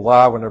when people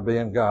lie when they're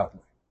being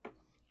godly.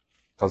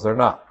 Because they're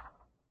not.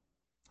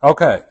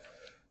 Okay,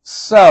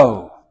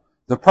 so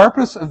the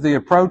purpose of the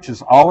approach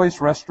is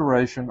always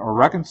restoration or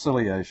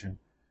reconciliation.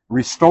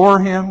 Restore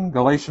him.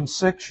 Galatians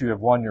 6, you have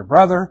won your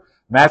brother.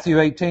 Matthew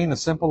 18, a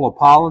simple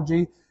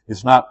apology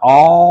is not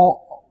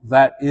all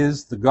that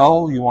is the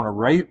goal. You want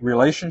a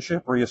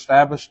relationship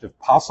reestablished if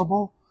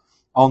possible.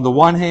 On the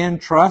one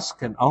hand, trust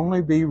can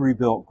only be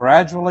rebuilt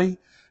gradually,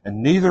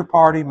 and neither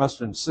party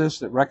must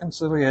insist that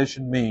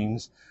reconciliation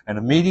means an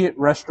immediate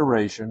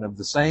restoration of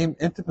the same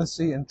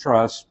intimacy and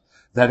trust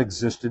that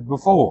existed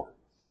before.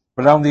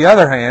 But on the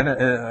other hand,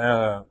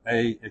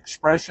 a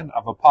expression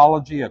of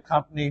apology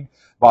accompanied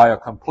by a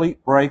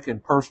complete break in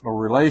personal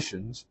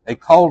relations, a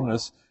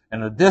coldness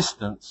and a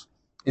distance,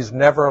 is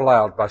never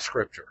allowed by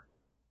Scripture.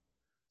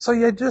 So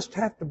you just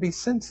have to be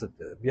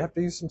sensitive. You have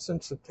to use some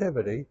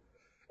sensitivity.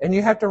 And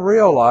you have to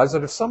realize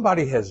that if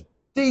somebody has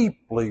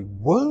deeply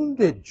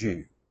wounded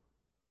you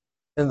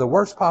in the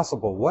worst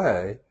possible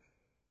way,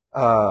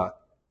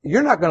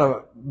 you're not going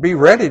to be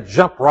ready to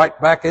jump right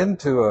back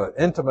into an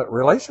intimate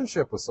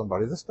relationship with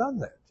somebody that's done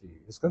that to you.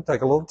 It's going to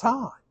take a little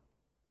time,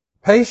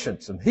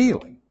 patience, and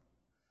healing.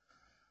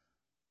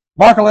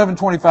 Mark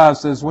 11:25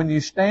 says, when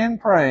you stand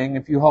praying,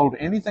 if you hold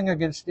anything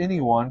against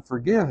anyone,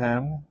 forgive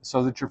him,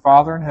 so that your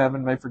Father in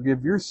heaven may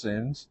forgive your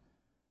sins.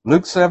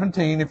 Luke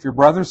 17, if your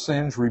brother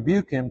sins,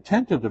 rebuke him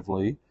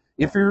tentatively.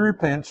 If he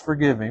repents,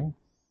 forgive him.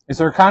 Is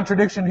there a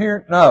contradiction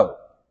here? No.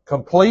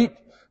 Complete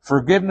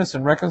forgiveness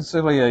and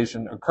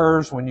reconciliation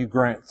occurs when you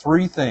grant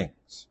three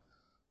things.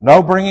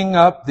 No bringing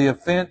up the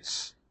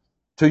offense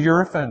to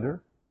your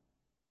offender,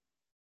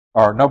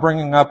 or no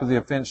bringing up of the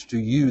offense to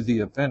you,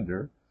 the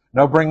offender.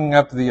 No bringing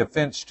up of the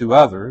offense to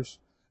others.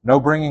 No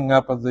bringing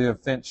up of the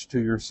offense to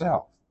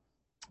yourself.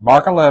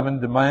 Mark 11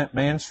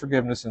 demands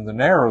forgiveness in the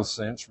narrow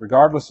sense,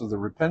 regardless of the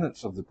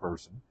repentance of the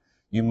person.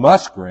 You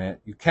must grant.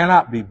 You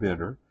cannot be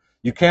bitter.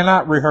 You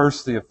cannot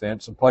rehearse the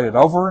offense and play it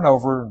over and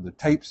over in the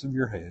tapes of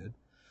your head,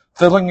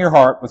 filling your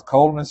heart with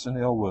coldness and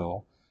ill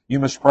will. You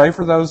must pray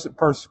for those that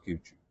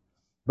persecute you.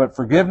 But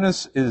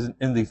forgiveness is,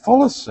 in the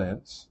fullest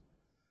sense,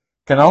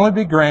 can only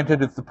be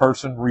granted if the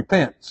person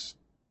repents.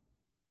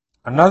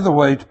 Another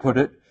way to put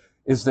it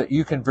is that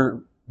you can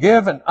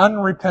forgive an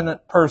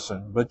unrepentant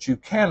person, but you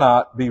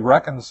cannot be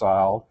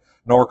reconciled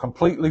nor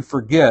completely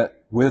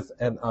forget with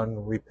an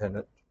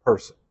unrepentant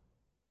person.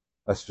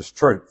 That's just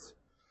truth.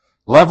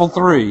 Level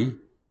 3,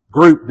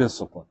 group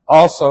discipline,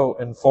 also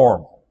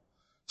informal.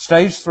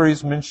 Stage 3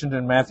 is mentioned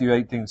in Matthew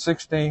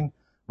 18:16.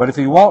 But if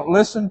he won't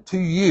listen to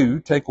you,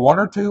 take one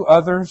or two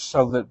others,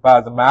 so that by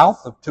the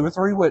mouth of 2 or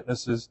 3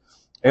 witnesses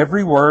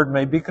every word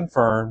may be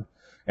confirmed.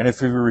 And if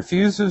he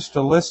refuses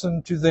to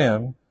listen to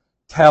them,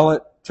 tell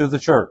it to the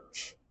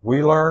church.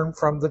 We learn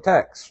from the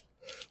text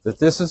that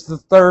this is the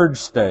third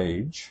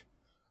stage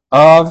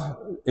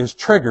is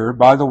triggered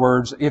by the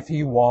words, if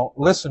he won't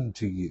listen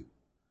to you.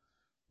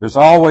 There's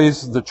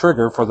always the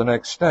trigger for the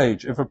next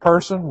stage. If a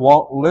person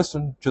won't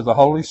listen to the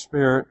Holy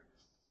Spirit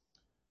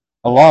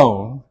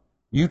alone,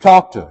 you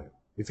talk to him.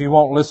 If he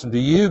won't listen to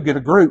you, get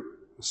a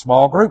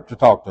small group to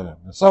talk to him,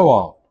 and so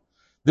on.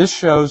 This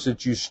shows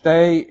that you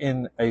stay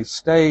in a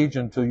stage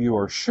until you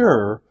are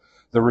sure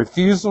the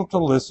refusal to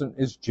listen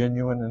is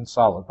genuine and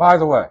solid. By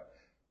the way,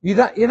 you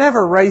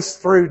never race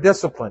through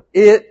discipline.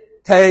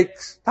 It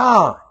takes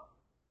time.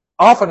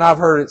 Often I've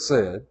heard it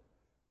said,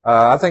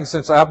 I think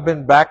since I've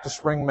been back to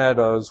Spring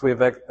Meadows, we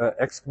have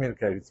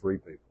excommunicated 3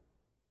 people.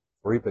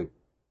 3 people.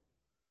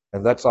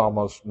 And that's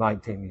almost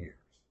 19 years.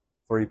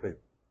 3 people.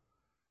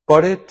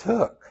 But it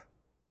took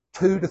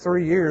 2 to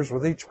 3 years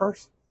with each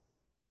person.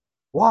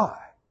 Why?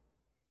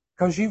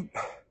 Because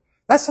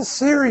that's a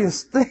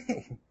serious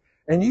thing.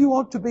 And you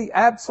want to be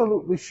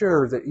absolutely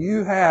sure that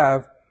you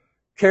have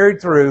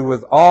carried through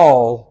with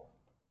all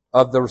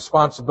of the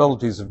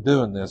responsibilities of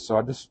doing this. So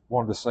I just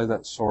wanted to say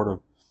that sort of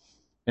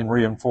in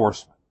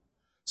reinforcement.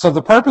 So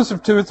the purpose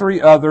of 2 or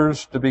 3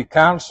 others to be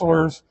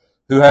counselors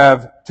who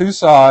have 2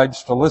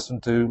 sides to listen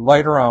to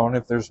later on,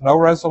 if there's no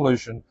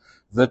resolution,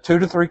 the 2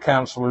 to 3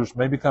 counselors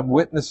may become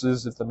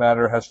witnesses if the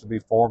matter has to be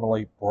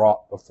formally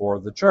brought before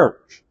the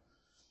church.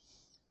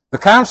 The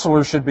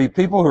counselors should be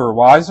people who are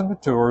wise and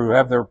mature, who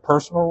have their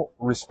personal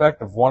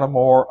respect of one or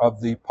more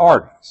of the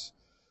parties.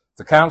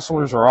 The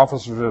counselors are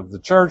officers of the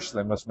church.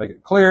 They must make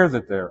it clear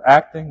that they're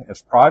acting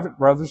as private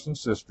brothers and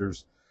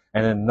sisters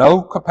and in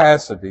no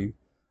capacity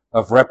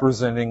of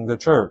representing the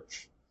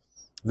church.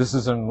 This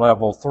is in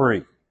level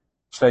 3,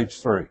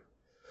 stage 3.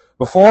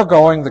 Before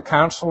going, the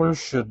counselors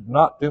should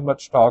not do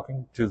much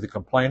talking to the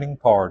complaining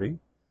party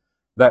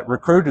that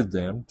recruited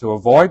them to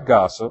avoid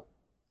gossip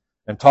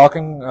and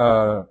talking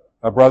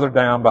a brother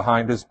down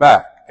behind his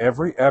back.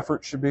 Every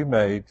effort should be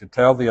made to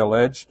tell the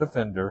alleged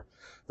offender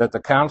that the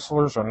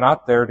counselors are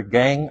not there to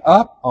gang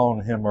up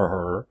on him or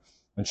her,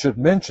 and should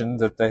mention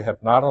that they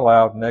have not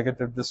allowed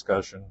negative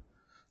discussion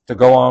to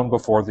go on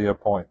before the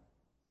appointment.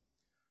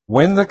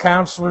 When the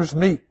counselors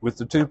meet with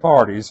the 2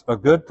 parties, a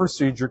good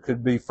procedure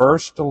could be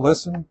first to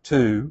listen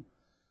to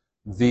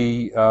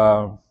the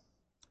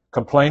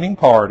complaining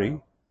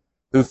party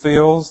who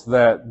feels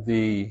that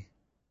the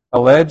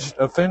alleged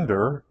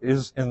offender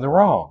is in the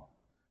wrong.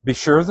 Be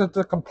sure that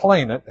the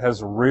complainant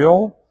has a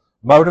real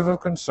motive of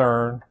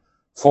concern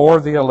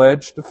for the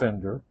alleged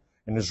offender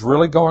and is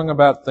really going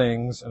about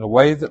things in a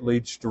way that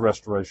leads to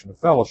restoration of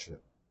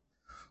fellowship.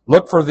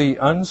 Look for the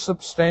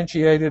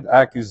unsubstantiated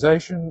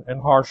accusation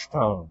and harsh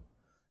tone.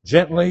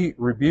 Gently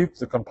rebuke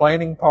the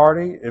complaining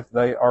party if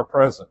they are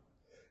present.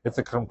 If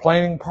the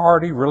complaining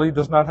party really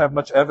does not have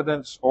much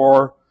evidence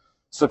or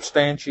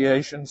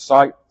substantiation,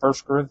 cite 1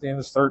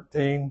 Corinthians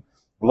 13,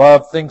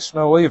 love thinks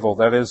no evil,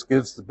 that is,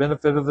 gives the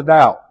benefit of the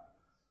doubt.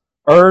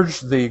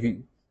 Urge the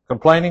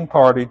complaining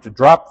party to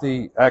drop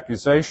the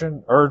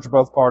accusation. Urge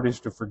both parties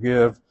to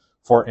forgive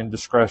for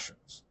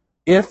indiscretions.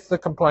 If the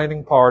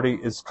complaining party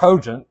is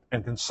cogent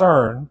and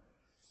concerned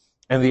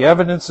and the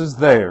evidence is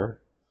there,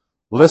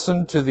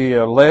 listen to the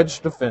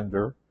alleged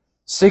offender,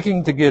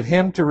 seeking to get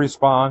him to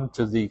respond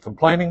to the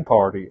complaining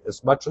party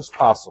as much as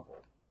possible.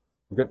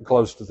 We're getting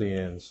close to the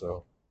end,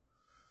 so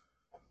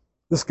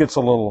this gets a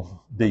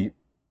little deep.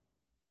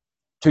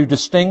 To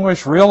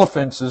distinguish real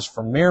offenses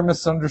from mere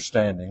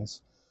misunderstandings,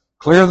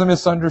 clear the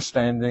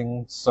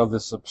misunderstandings so the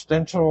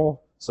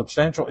substantial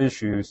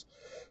issues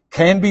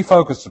can be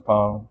focused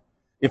upon.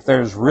 If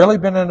there's really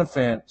been an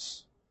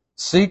offense,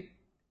 seek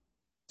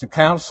to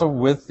counsel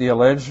with the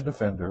alleged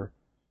offender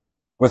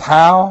with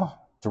how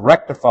to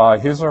rectify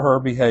his or her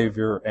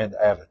behavior and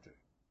attitude.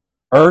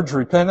 Urge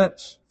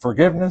repentance,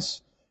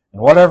 forgiveness,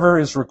 and whatever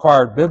is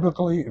required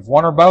biblically if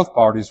one or both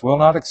parties will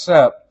not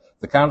accept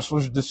the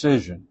counselor's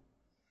decision.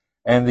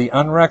 and the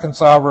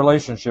unreconciled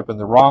relationship and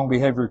the wrong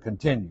behavior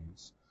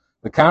continues,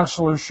 the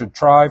counselors should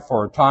try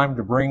for a time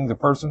to bring the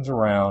persons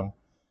around.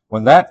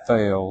 When that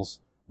fails,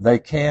 they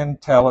can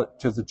tell it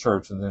to the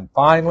church. And then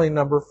finally,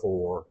 number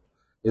 4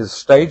 is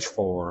stage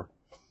 4,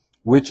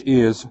 which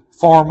is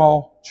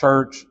formal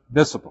church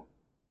discipline.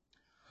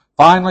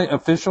 Finally,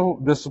 official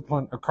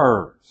discipline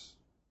occurs.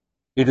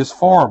 It is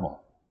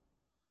formal.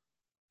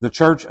 The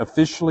church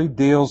officially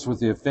deals with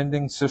the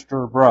offending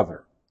sister or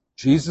brother.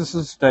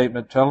 Jesus'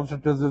 statement, tell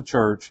it to the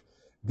church,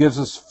 gives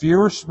us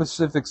fewer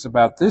specifics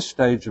about this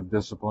stage of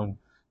discipline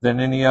than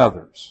any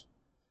others.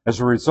 As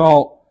a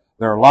result,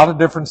 there are a lot of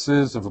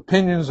differences of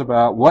opinions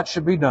about what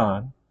should be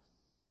done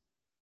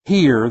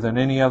here than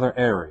any other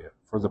area.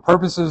 For the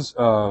purposes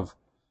of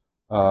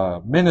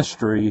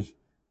ministry,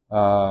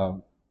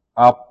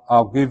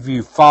 I'll give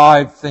you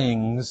 5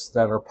 things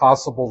that are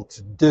possible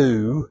to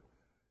do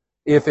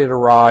if it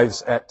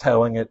arrives at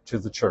telling it to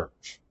the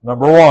church.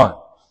 Number 1,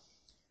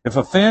 if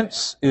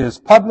offense is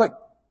public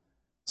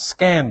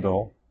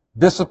scandal,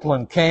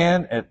 discipline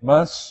can and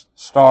must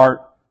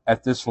start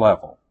at this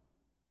level.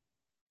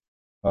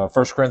 1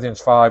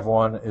 Corinthians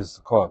 5:1 is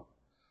the quote.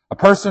 A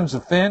person's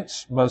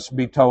offense must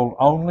be told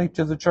only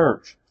to the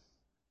church.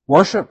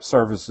 Worship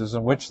services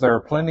in which there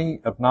are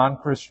plenty of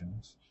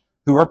non-Christians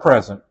who are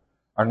present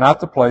are not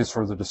the place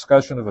for the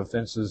discussion of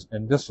offenses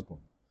and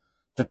discipline.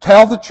 To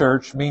tell the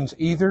church means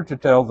either to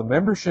tell the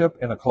membership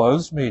in a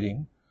closed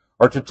meeting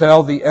or to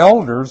tell the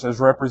elders as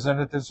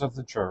representatives of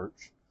the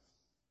church.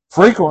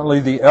 Frequently,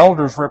 the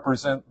elders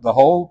represent the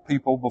whole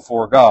people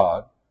before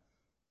God.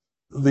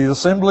 The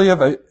assembly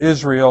of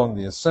Israel and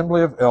the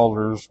assembly of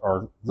elders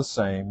are the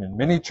same. In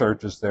many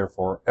churches,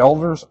 therefore,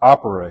 elders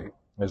operate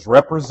as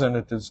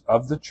representatives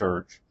of the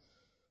church.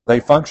 They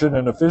function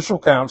in official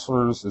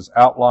counselors as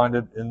outlined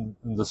in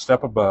the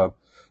step above.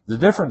 The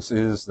difference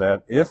is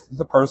that if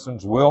the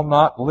persons will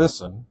not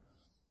listen,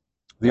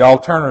 the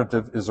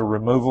alternative is a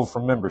removal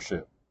from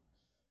membership.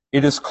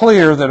 It is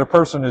clear that a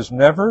person is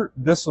never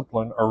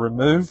disciplined or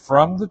removed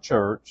from the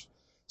church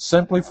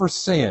simply for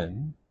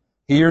sin.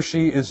 He or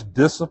she is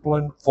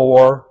disciplined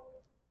for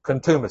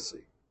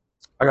contumacy.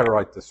 I got to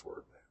write this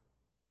word down.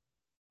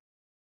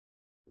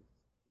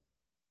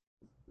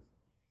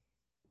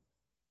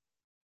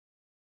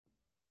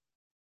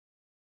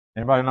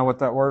 Anybody know what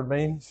that word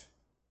means?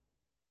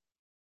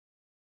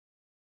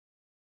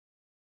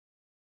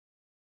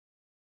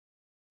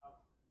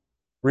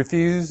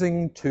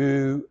 Refusing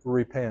to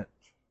repent.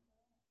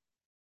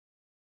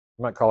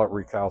 You might call it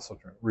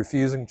recalcitrant.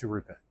 Refusing to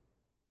repent.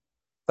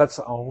 That's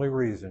the only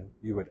reason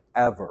you would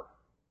ever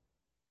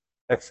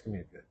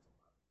excommunicate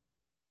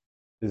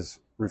is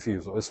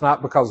refusal. It's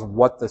not because of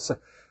what the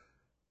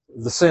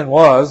sin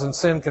was, and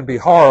sin can be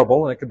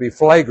horrible, and it can be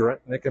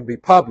flagrant, and it can be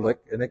public,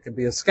 and it can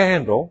be a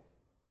scandal,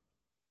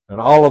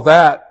 and all of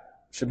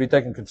that should be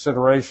taken into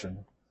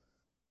consideration.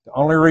 The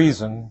only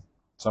reason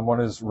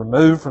someone is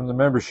removed from the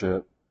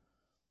membership,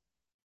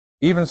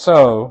 even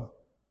so,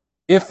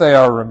 if they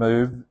are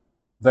removed,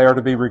 they are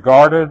to be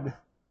regarded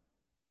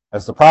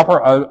as the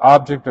proper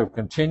object of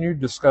continued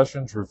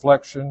discussions,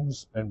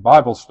 reflections, and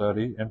Bible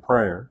study and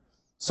prayer.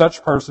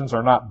 Such persons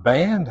are not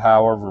banned,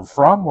 however,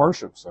 from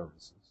worship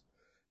services.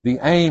 The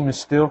aim is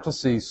still to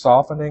see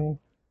softening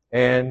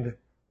and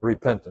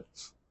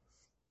repentance.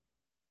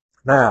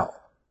 Now,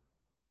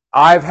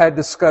 I've had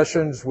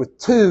discussions with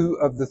 2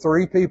 of the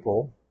 3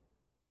 people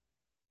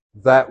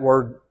that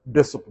were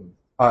disciplined,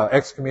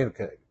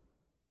 excommunicated.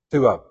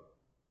 2 of them.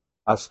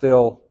 I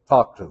still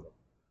talk to them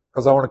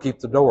because I want to keep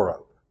the door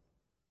open.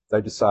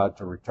 They decide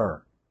to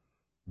return.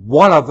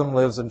 1 of them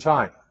lives in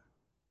China.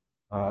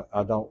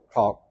 I don't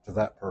talk to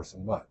that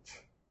person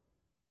much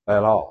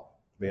at all,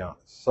 to be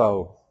honest.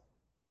 So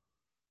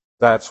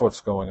that's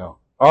what's going on.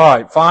 All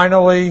right,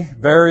 finally,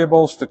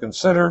 variables to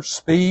consider.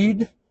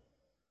 Speed.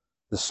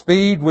 The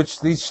speed which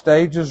these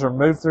stages are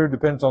moved through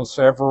depends on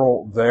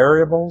several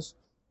variables.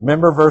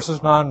 Member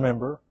versus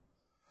non-member.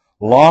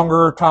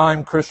 Longer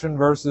time Christian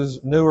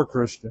versus newer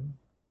Christian.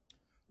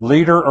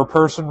 Leader or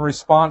person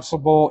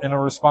responsible in a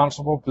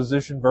responsible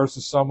position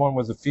versus someone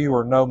with a few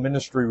or no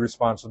ministry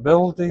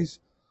responsibilities.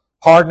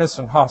 Hardness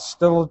and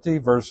hostility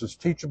versus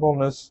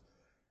teachableness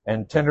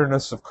and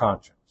tenderness of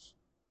conscience.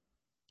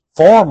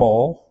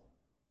 Formal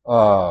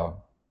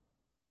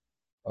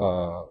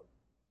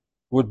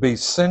would be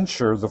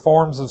censure, the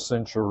forms of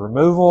censure,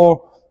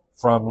 removal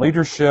from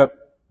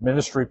leadership,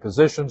 ministry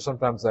positions,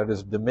 sometimes that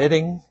is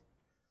demitting,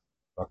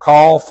 a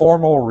call,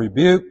 formal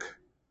rebuke,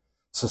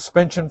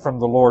 suspension from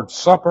the Lord's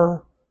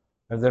Supper,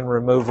 and then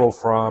removal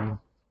from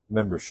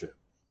membership.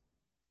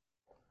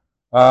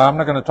 I'm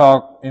not going to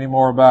talk any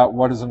more about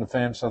what is an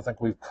offense. I think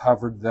we've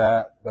covered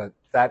that, but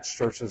that's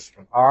church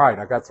discipline. All right,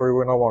 I got through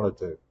when I wanted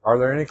to. Are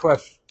there any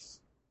questions?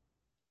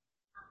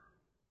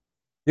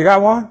 You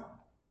got one?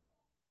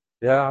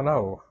 Yeah, I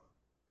know.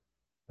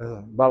 It's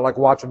about like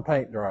watching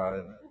paint dry,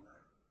 isn't it?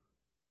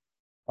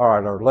 All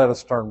right, or let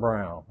us turn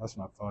brown. That's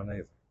not fun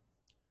either.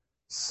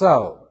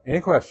 So,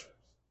 any questions?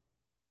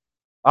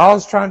 All I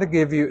was trying to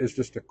give you is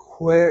just a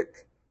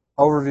quick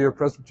overview of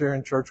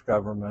Presbyterian church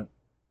government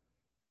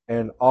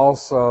and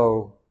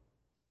also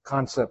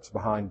concepts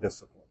behind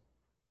discipline.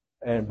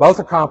 And both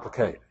are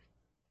complicated.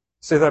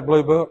 See that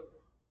blue book?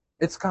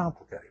 It's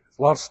complicated. There's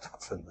a lot of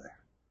stuff in there.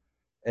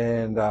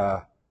 And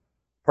a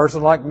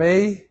person like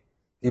me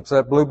keeps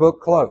that blue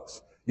book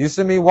close. You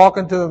see me walk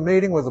into a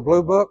meeting with a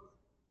blue book,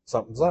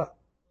 something's up.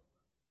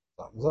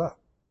 Something's up.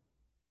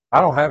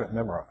 I don't have it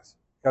memorized.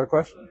 Got a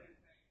question?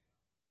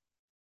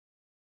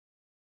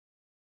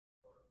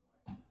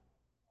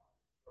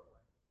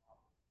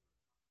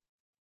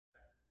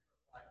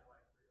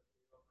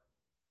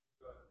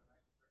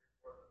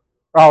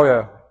 Oh,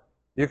 yeah.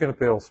 You can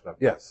appeal stuff.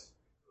 Yes,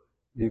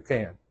 you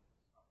can.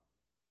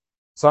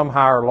 Some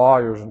hire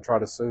lawyers and try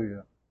to sue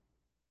you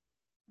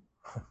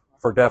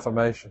for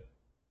defamation.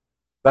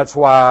 That's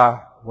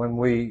why when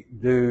we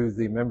do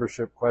the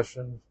membership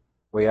questions,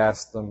 we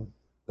ask them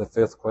the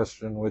fifth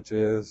question, which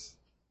is,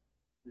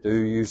 do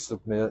you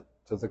submit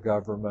to the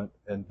government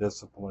and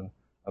discipline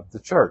of the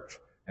church?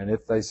 And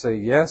if they say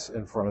yes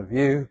in front of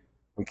you,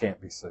 we can't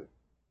be sued.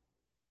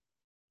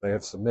 They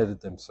have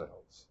submitted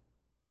themselves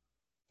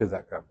to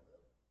that government.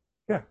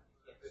 Yeah.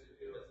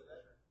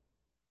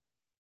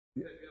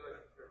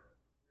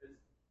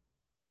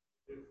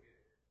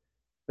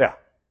 Yeah.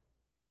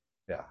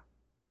 Yeah.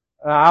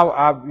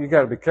 You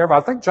got to be careful. I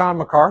think John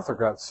MacArthur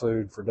got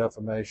sued for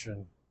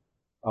defamation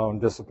on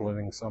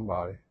disciplining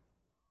somebody.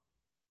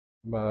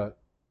 But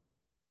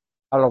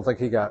I don't think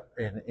he got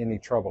in any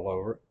trouble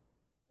over it.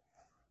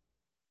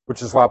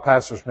 Which is why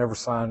pastors never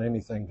sign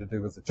anything to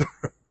do with the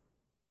church.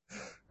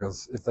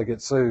 Because if they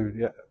get sued,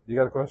 yeah. You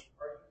got a question?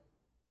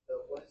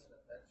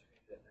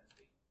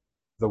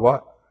 The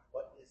what?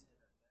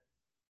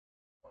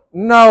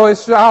 No, I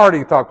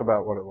already talked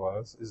about what it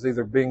was. It's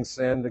either being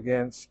sinned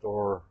against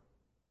or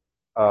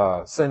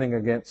sinning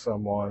against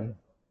someone,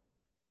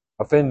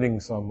 offending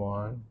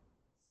someone,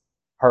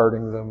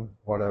 hurting them,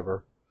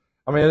 whatever.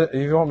 I mean, if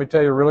you want me to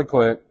tell you really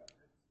quick,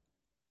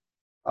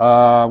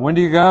 when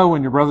do you go?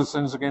 When your brother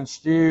sins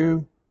against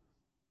you?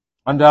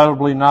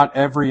 Undoubtedly not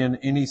every and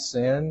any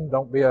sin.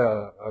 Don't be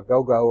a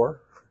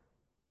go-goer.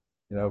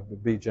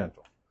 Be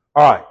gentle.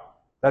 All right,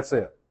 that's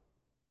it.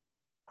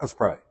 Let's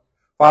pray.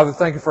 Father,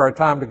 thank you for our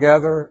time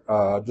together.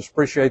 Just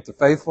appreciate the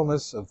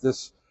faithfulness of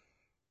this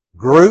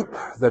group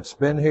that's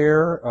been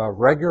here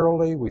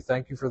regularly. We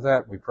thank you for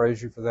that. We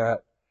praise you for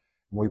that.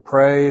 And we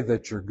pray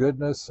that your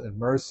goodness and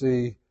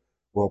mercy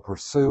will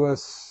pursue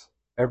us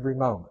every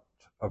moment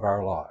of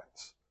our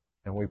lives.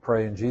 And we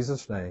pray in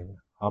Jesus' name.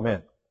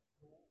 Amen.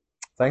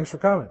 Thanks for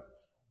coming.